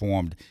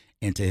transformed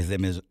into his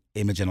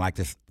image and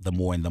likeness the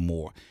more and the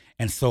more.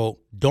 And so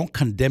don't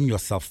condemn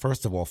yourself,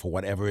 first of all, for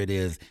whatever it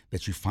is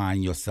that you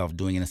find yourself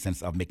doing in a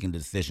sense of making the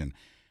decision.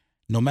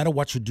 No matter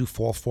what you do,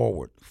 fall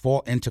forward,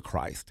 fall into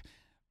Christ.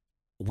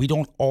 We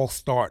don't all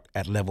start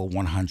at level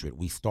 100.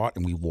 We start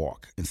and we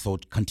walk. And so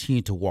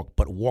continue to walk,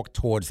 but walk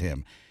towards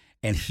him.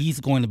 And he's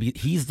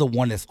the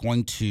one that's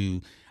going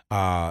to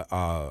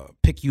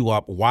pick you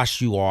up, wash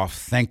you off,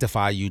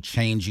 sanctify you,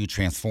 change you,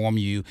 transform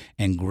you,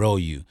 and grow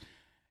you.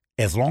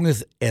 As long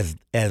as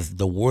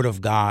the word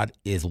of God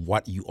is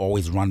what you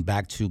always run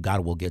back to,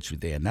 God will get you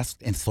there.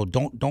 And so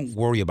don't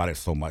worry about it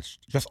so much.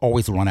 Just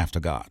always run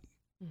after God.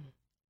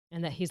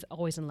 And that he's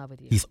always in love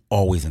with you. He's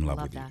always in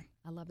love with you.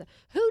 I love that.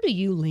 Who do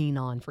you lean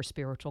on for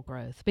spiritual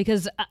growth?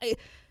 Because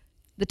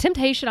the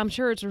temptation, I'm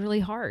sure it's really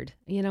hard,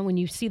 when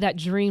you see that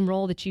dream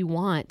role that you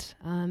want,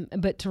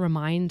 but to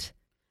remind,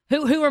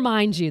 who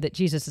reminds you that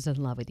Jesus is in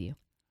love with you?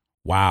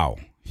 Wow.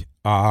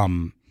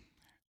 I'm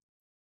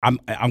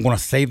going to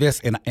say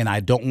this, and I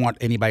don't want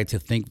anybody to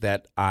think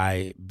that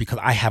because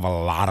I have a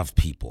lot of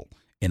people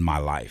in my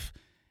life.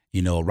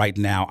 Right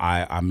now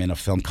I'm in a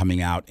film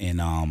coming out in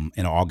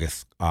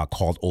August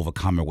called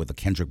Overcomer with the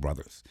Kendrick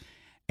Brothers.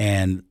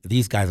 And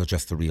these guys are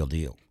just the real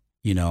deal.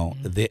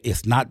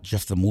 It's not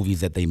just the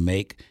movies that they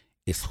make,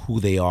 it's who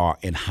they are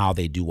and how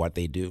they do what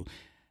they do.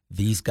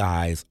 These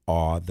guys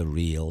are the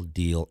real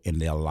deal in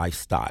their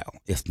lifestyle.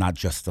 It's not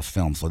just the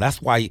film. So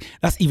that's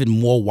even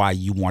more why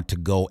you want to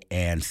go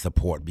and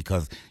support,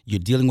 because you're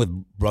dealing with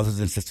brothers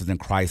and sisters in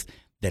Christ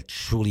that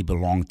truly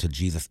belong to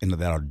Jesus and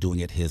that are doing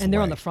it his way. And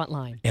they're on the front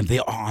line. And they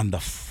are on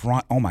the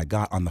front, oh my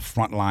God, on the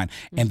front line.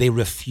 Mm-hmm. And they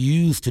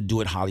refuse to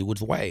do it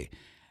Hollywood's way.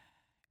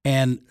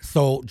 And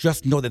so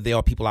just know that there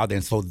are people out there.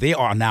 And so they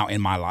are now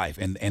in my life.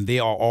 And they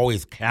are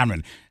always,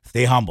 Cameron,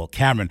 stay humble.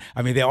 Cameron,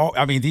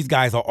 these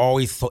guys are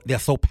always they're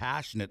so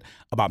passionate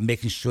about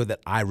making sure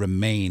that I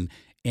remain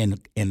in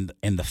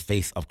the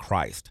face of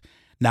Christ.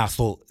 Now,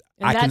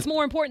 that's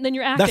more important than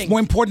your acting. That's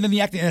more important than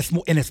the acting,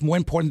 and it's more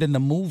important than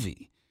the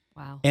movie.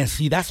 Wow. And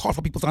see, that's hard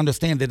for people to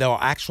understand, that there are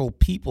actual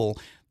people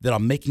that are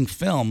making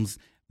films,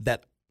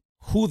 that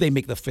who they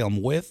make the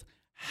film with,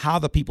 how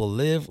the people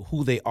live,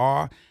 who they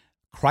are,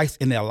 Christ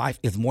in their life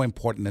is more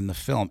important than the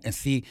film. And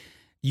see,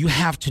 you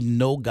have to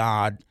know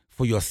God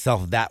for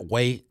yourself that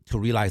way to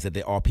realize that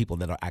there are people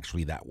that are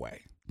actually that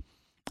way.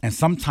 And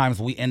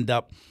sometimes we end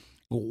up,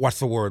 what's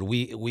the word?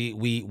 We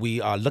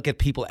look at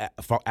people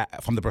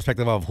from the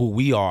perspective of who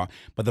we are,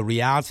 but the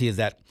reality is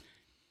that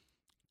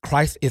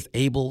Christ is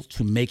able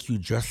to make you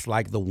just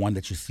like the one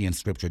that you see in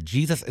Scripture.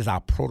 Jesus is our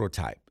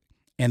prototype,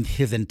 and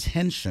his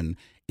intention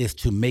is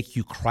to make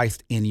you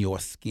Christ in your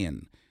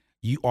skin.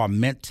 You are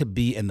meant to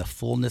be in the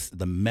fullness,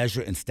 the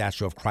measure and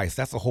stature of Christ.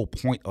 That's the whole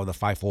point of the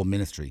fivefold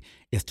ministry,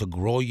 is to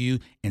grow you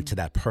into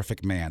that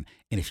perfect man.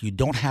 And if you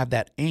don't have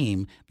that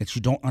aim, that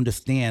you don't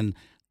understand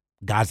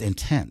God's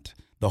intent.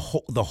 The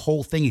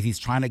whole thing is he's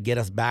trying to get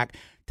us back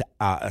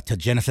to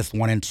Genesis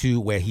 1 and 2,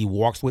 where he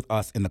walks with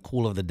us in the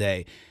cool of the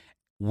day,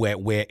 where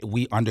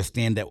we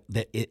understand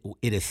that it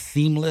is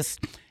seamless.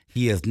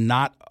 He is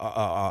not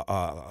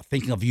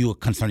thinking of you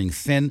concerning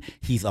sin.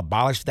 He's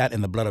abolished that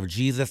in the blood of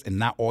Jesus, and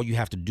now all you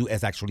have to do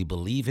is actually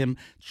believe him,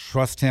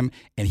 trust him,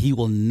 and he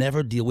will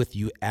never deal with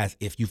you as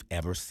if you've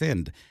ever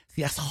sinned.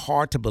 See, that's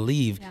hard to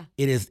believe. Yeah.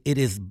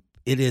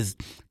 It is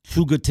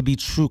too good to be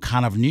true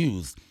kind of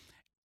news,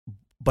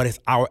 but it's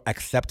our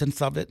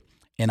acceptance of it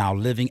and our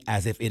living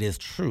as if it is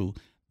true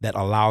that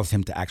allows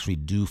him to actually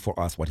do for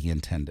us what he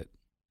intended.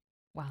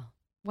 Wow.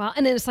 Well,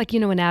 and it's like,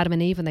 when Adam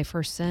and Eve, when they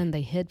first sinned,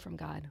 they hid from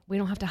God. We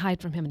don't have to hide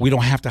from him anymore. We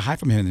don't have to hide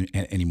from him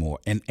anymore.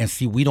 And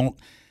see, we don't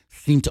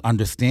seem to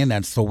understand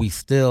that, so we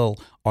still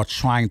are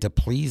trying to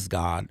please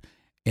God.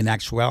 In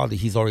actuality,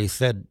 he's already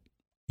said,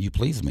 you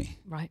please me.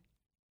 Right.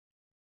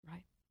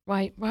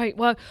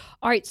 Well,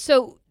 all right,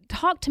 so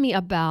talk to me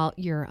about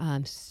your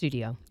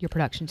studio, your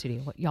production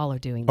studio, what y'all are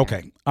doing there.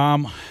 Okay.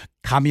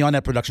 Cameron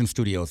Arnett Production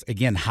Studios.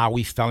 Again, how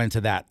we fell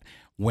into that.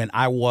 When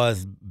I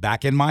was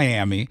back in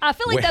Miami, I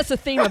feel like that's the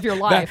theme of your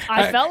life.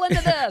 I fell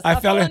into this. I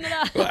fell into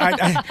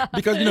that.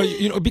 Because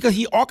because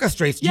he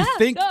orchestrates. You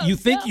think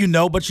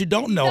but you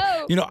don't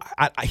know. No.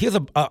 Here's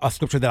a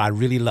scripture that I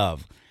really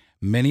love.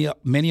 Many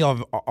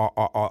of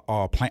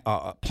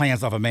our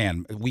plans of a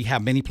man. We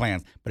have many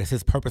plans, but it's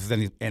his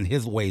purposes and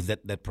his ways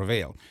that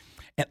prevail.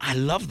 And I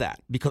love that,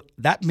 because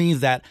that means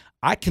that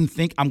I can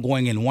think I'm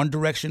going in one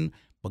direction,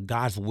 but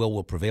God's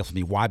will prevail for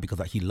me. Why? Because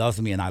he loves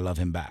me and I love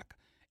him back.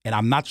 And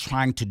I'm not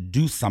trying to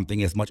do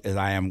something as much as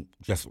I am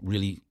just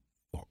really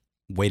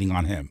waiting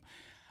on him.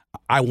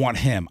 I want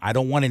him. I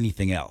don't want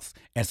anything else.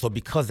 And so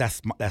because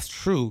that's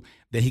true,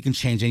 then he can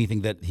change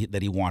anything that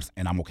he wants,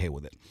 and I'm okay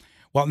with it.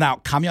 Well, now,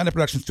 Cameron Arnett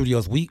Production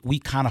Studios, we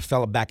kind of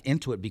fell back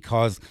into it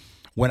because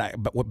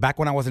back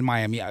when I was in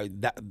Miami,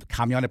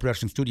 Cameron Arnett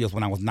Production Studios,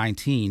 when I was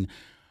 19,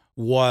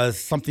 was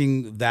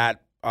something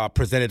that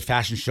presented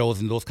fashion shows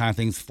and those kind of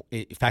things,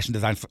 Fashion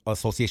Design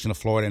Association of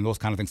Florida and those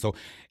kind of things. So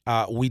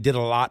we did a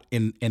lot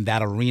in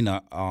that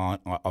arena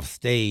of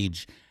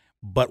stage.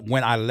 But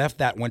when I left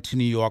that, went to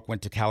New York,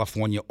 went to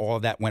California, all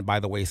of that went by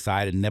the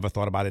wayside and never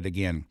thought about it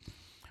again.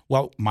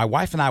 Well, my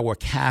wife and I were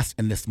cast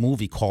in this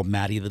movie called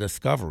Maddie the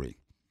Discovery.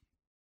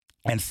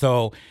 And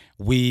so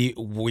we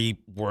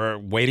were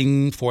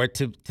waiting for it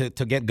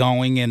to get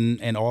going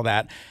and all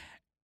that.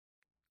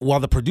 Well,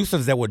 the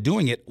producers that were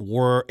doing it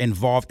were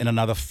involved in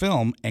another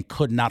film and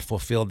could not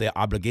fulfill their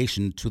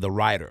obligation to the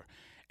writer.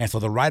 And so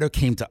the writer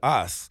came to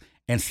us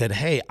and said,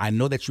 hey, I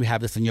know that you have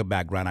this in your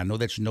background. I know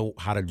that you know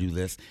how to do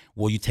this.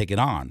 Will you take it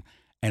on?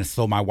 And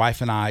so my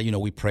wife and I,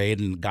 we prayed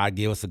and God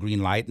gave us a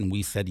green light and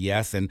we said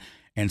yes.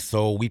 And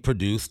so we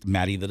produced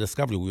Maddie the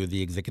Discovery. We were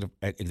the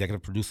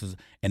executive producers,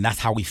 and that's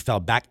how we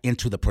fell back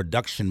into the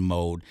production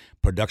mode,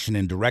 production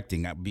and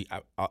directing.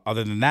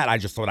 Other than that, I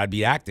just thought I'd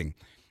be acting.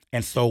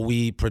 And so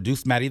we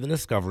produced Maddie the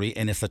Discovery,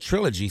 and it's a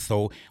trilogy.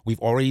 So we've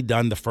already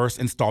done the first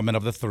installment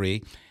of the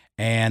 3.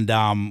 And,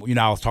 I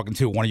was talking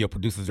to one of your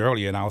producers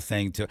earlier, and I was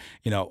saying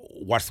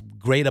what's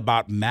great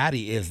about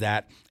Maddie is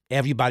that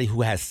everybody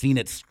who has seen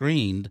it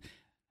screened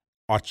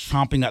are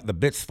chomping at the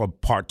bits for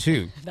part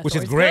 2, which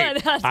is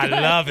great. I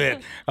love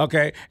it.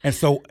 Okay. And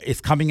so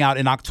it's coming out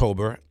in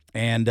October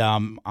and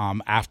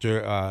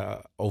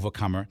after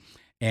Overcomer.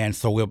 And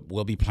so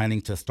we'll be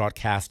planning to start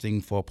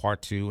casting for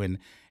part 2,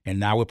 and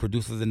now we're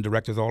producers and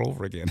directors all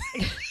over again.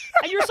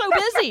 You're so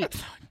busy.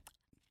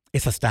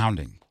 It's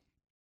astounding.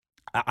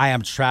 I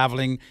am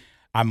traveling.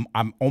 I'm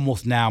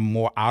almost now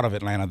more out of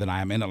Atlanta than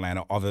I am in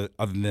Atlanta, other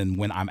than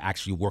when I'm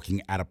actually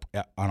working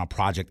on a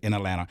project in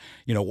Atlanta.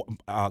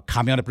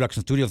 Cameron Arnett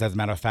Production Studios, as a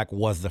matter of fact,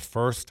 was the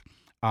first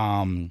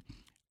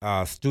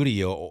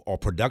studio or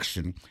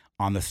production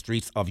on the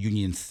streets of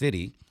Union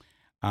City.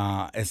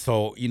 And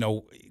so,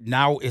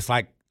 now it's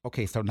like,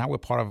 okay, so now we're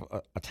part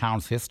of a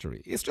town's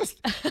history. It's just,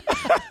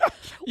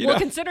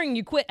 considering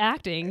you quit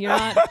acting, you're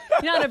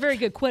not a very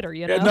good quitter,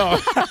 No.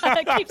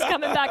 It keeps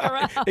coming back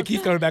around. It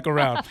keeps coming back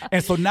around.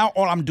 And so now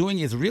all I'm doing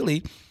is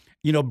really,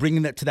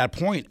 bringing that to that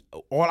point.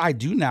 All I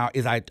do now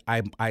is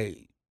I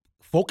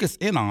focus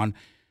in on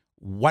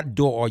what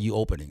door are you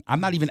opening. I'm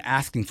not even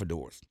asking for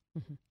doors.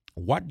 Mm-hmm.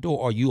 What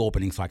door are you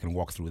opening so I can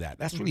walk through that?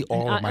 That's really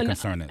all my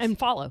concern is. And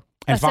follow.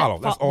 That's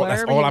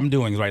all I'm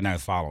doing right now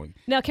is following.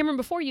 Now, Cameron,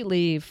 before you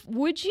leave,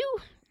 would you,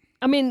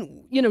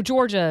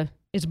 Georgia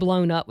is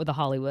blown up with the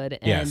Hollywood.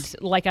 And yes.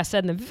 Like I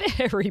said in the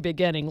very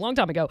beginning, long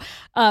time ago,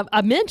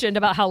 I mentioned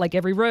about how like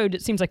every road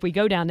it seems like we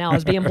go down now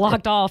is being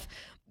blocked off.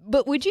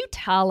 But would you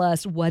tell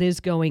us what is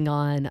going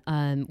on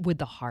with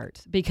the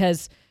heart?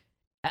 Because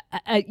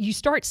you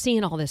start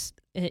seeing all this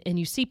and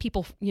you see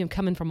people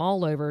coming from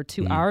all over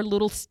to our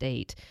little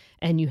state,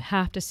 and you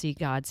have to see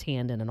God's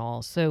hand in it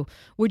all. So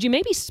would you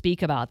maybe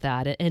speak about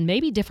that and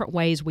maybe different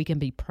ways we can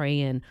be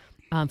praying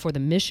for the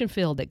mission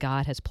field that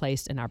God has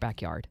placed in our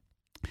backyard?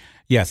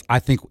 Yes, I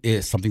think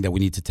it's something that we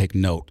need to take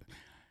note.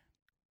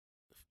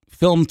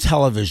 Film,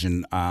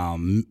 television,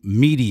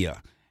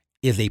 media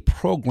is a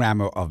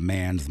programmer of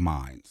man's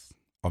minds,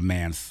 of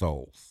man's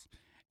souls.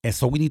 And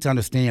so we need to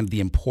understand the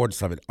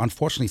importance of it.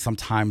 Unfortunately,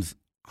 sometimes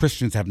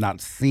Christians have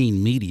not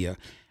seen media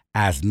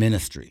as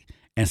ministry.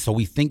 And so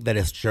we think that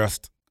it's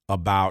just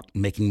about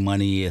making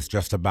money. It's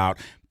just about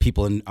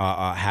people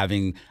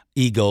having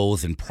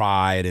egos and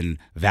pride and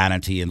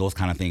vanity and those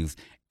kind of things.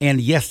 And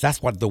yes,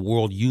 that's what the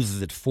world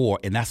uses it for.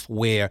 And that's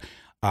where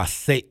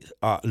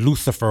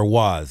Lucifer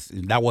was.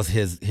 That was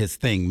his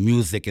thing,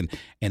 music and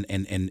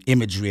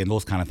imagery and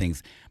those kind of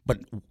things. But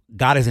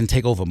God is in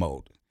takeover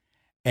mode.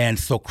 And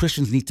so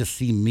Christians need to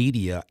see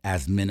media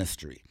as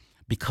ministry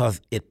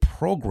because it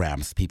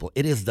programs people.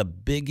 It is the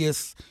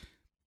biggest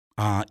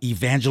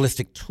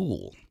evangelistic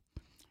tool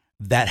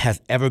that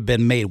has ever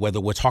been made,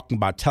 whether we're talking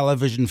about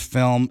television,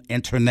 film,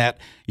 internet,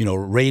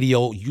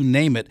 radio, you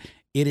name it.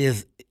 It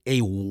is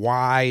a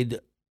wide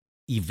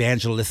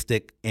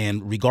evangelistic,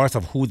 and regardless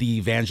of who the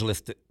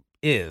evangelist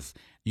is,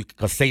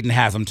 because Satan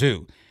has them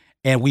too.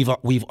 And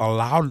we've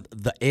allowed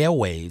the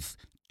airwaves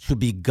to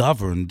be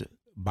governed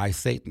by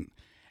Satan.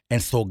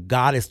 And so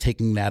God is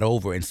taking that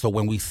over. And so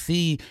when we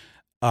see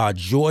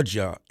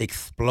Georgia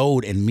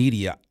explode in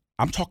media,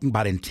 I'm talking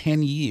about in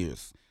 10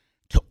 years,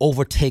 to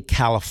overtake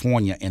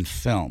California in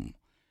film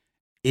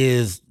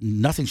is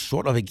nothing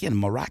short of, again,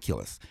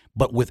 miraculous.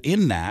 But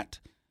within that,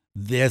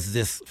 there's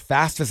this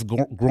fastest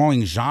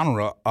growing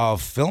genre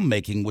of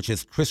filmmaking, which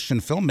is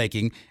Christian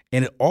filmmaking,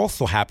 and it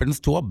also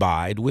happens to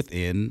abide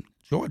within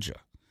Georgia.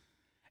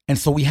 And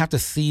so we have to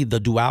see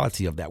the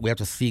duality of that. We have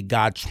to see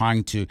God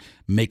trying to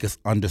make us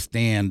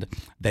understand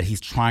that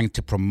he's trying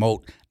to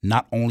promote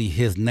not only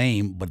his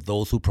name, but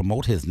those who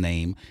promote his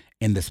name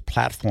in this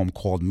platform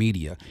called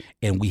media.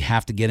 And we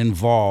have to get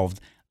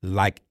involved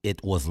like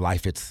it was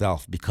life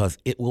itself, because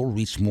it will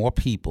reach more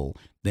people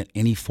than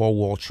any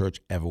four-wall church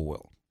ever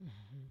will.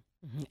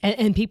 Mm-hmm.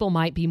 And people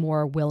might be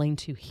more willing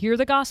to hear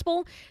the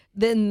gospel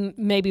than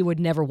maybe would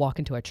never walk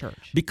into a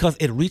church. Because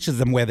it reaches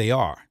them where they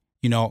are.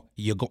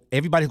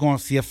 Everybody's going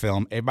to see a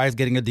film. Everybody's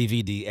getting a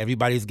DVD.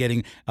 Everybody's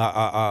getting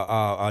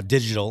a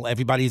digital.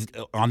 Everybody's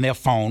on their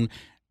phone.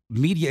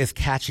 Media is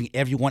catching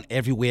everyone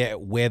everywhere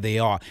where they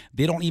are.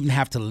 They don't even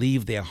have to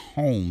leave their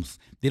homes.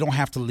 They don't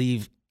have to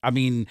leave. I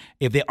mean,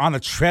 if they're on a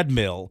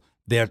treadmill,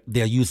 they're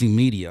using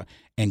media.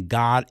 And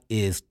God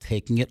is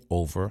taking it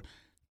over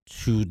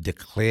to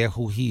declare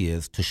who he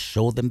is, to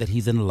show them that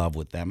he's in love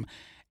with them,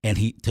 and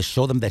to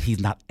show them that he's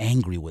not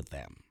angry with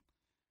them,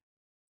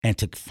 and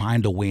to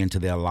find a way into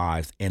their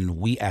lives. And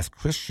we as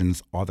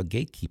Christians are the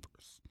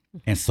gatekeepers.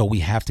 And so we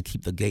have to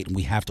keep the gate, and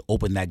we have to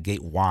open that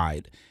gate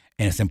wide.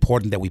 And it's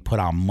important that we put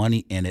our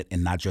money in it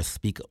and not just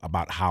speak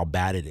about how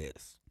bad it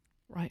is.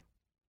 Right.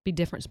 Be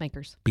difference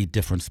makers. Be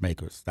difference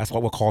makers. That's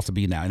what we're called to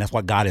be now. And that's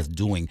what God is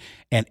doing.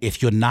 And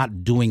if you're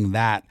not doing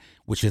that,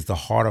 which is the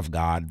heart of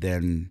God,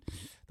 then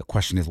the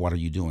question is, what are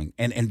you doing?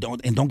 And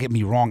don't get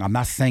me wrong. I'm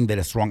not saying that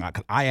it's wrong.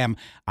 I am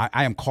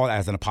called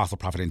as an apostle,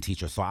 prophet, and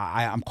teacher. So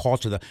I'm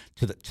called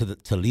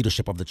to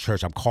leadership of the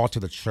church. I'm called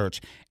to the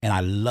church, and I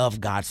love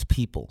God's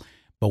people.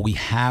 But we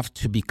have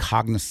to be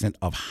cognizant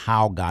of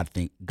how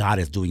God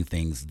is doing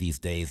things these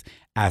days,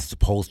 as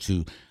opposed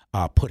to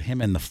put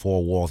him in the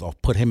four walls or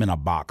put him in a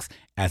box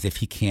as if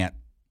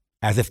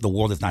the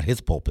world is not his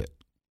pulpit.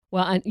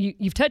 Well, and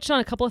you've touched on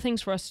a couple of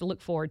things for us to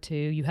look forward to.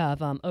 You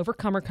have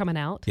Overcomer coming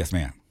out. Yes,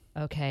 ma'am.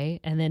 Okay,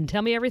 and then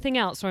tell me everything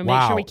else so I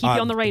make sure we keep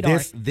you on the radar.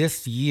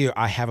 This year,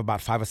 I have about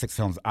 5 or 6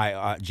 films.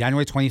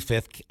 January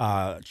 25th,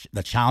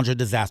 The Challenger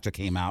Disaster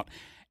came out,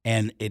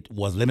 and it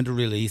was limited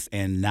release,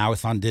 and now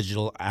it's on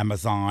digital,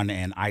 Amazon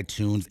and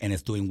iTunes, and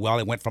it's doing well.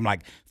 It went from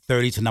like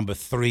 30 to number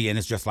 3, and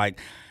it's just like,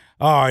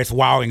 oh, it's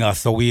wowing us.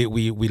 So we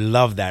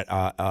love that.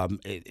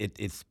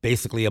 It's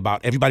basically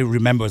about, everybody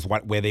remembers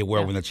where they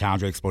were when the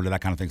Challenger exploded,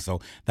 that kind of thing. So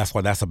that's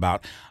what that's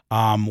about.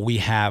 I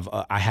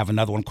have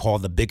another one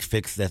called The Big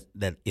Fix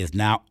that is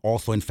now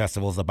also in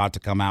festivals, about to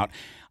come out.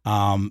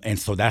 And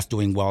so that's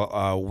doing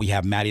well. We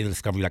have Maddie the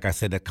Discovery, like I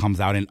said, that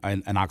comes out in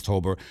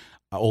October.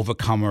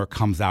 Overcomer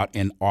comes out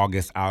in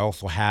August. I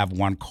also have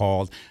one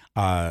called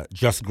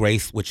Just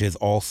Grace, which is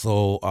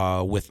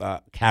also with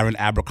Karen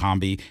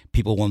Abercrombie.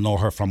 People will know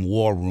her from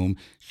War Room.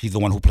 She's the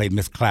one who played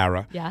Miss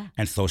Clara. Yeah.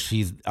 And so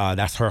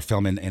that's her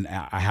film, and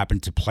I happen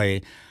to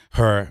play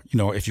her.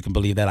 If you can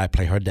believe that, I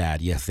play her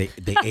dad. Yes, they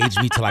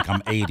aged me to like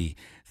I'm 80.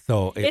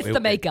 So it's the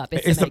makeup.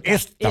 It's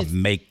the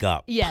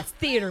makeup. Yes,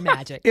 theater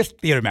magic. It's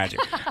theater magic.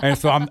 And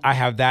so I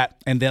have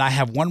that, and then I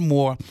have one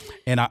more,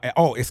 and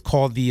it's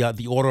called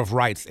the Order of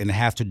Rights, and it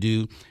has to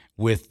do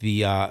with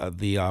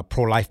the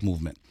pro-life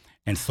movement.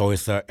 And so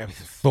it's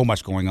so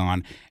much going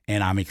on,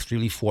 and I'm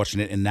extremely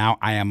fortunate. And now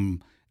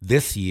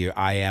this year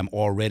I am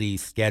already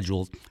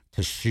scheduled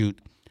to shoot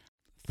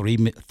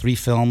three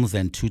films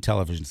and 2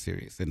 television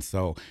series. And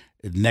so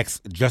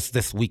just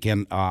this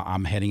weekend,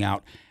 I'm heading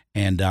out.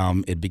 And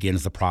it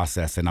begins the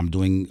process, and I'm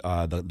doing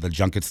the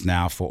junkets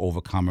now for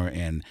Overcomer,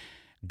 and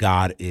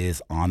God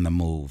is on the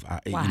move.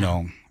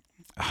 Wow.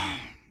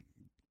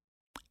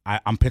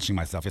 I'm pinching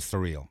myself. It's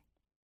surreal.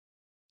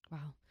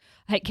 Wow.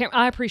 Hey, Cameron,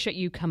 I appreciate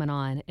you coming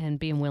on and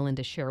being willing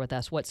to share with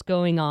us what's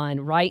going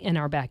on right in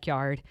our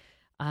backyard.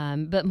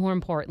 But more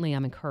importantly,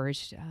 I'm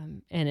encouraged,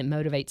 and it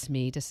motivates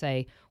me to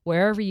say,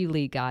 wherever you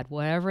lead, God,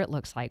 whatever it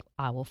looks like,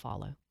 I will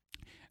follow.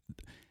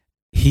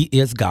 He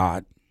is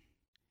God.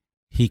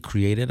 He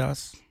created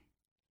us.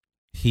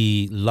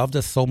 He loved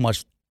us so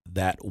much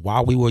that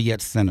while we were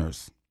yet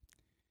sinners,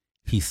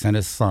 he sent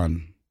his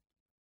son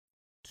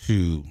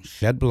to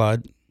shed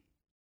blood,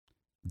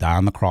 die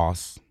on the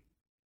cross,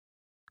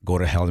 go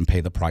to hell and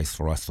pay the price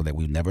for us so that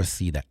we never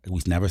see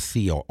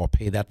or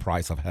pay that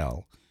price of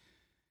hell.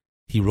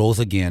 He rose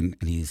again,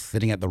 and he's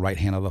sitting at the right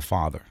hand of the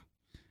Father.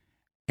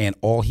 And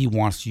all he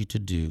wants you to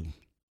do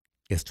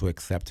is to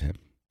accept him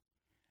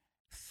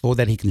so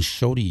that he can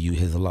show to you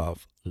his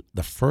love.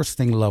 The first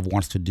thing love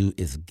wants to do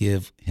is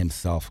give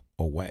himself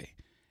away.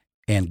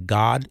 And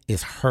God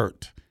is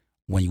hurt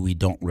when we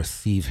don't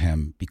receive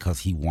him because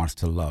he wants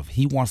to love.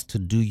 He wants to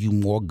do you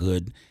more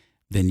good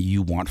than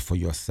you want for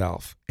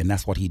yourself. And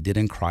that's what he did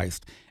in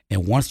Christ.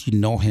 And once you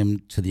know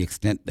him to the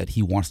extent that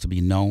he wants to be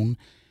known,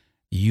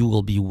 you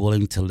will be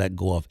willing to let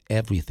go of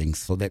everything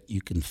so that you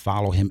can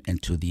follow him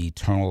into the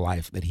eternal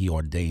life that he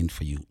ordained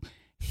for you.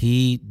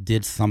 He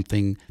did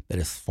something that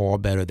is far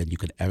better than you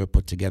could ever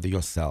put together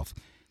yourself.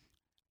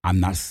 I'm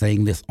not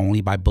saying this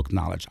only by book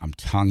knowledge. I'm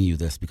telling you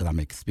this because I'm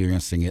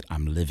experiencing it.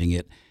 I'm living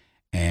it.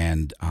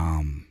 And,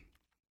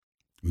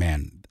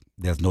 man,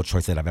 there's no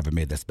choice that I've ever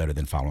made that's better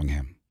than following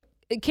him.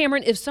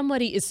 Cameron, if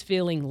somebody is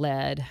feeling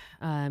led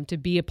to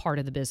be a part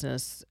of the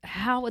business,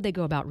 how would they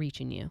go about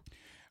reaching you?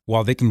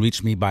 Well, they can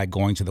reach me by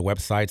going to the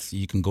websites.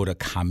 You can go to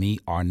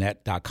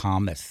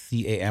CamyArnett.com. That's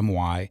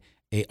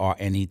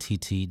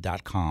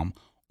CamyArnett.com.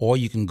 Or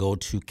you can go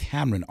to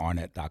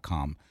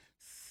CameronArnett.com.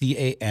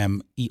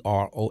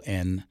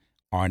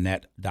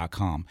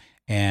 CameronArnett.com.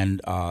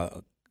 And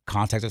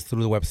contact us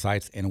through the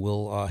websites, and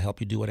we'll help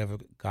you do whatever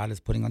God is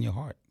putting on your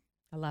heart.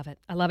 I love it.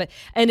 I love it.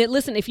 And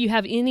listen, if you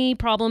have any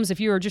problems, if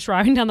you were just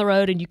riding down the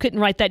road and you couldn't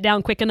write that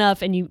down quick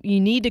enough and you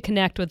need to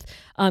connect with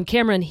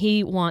Cameron,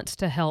 he wants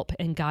to help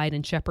and guide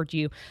and shepherd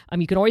you.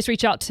 You can always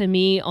reach out to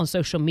me on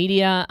social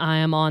media. I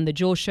am on The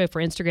Jules Show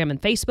for Instagram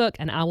and Facebook,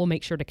 and I will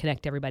make sure to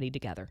connect everybody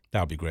together. That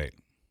would be great.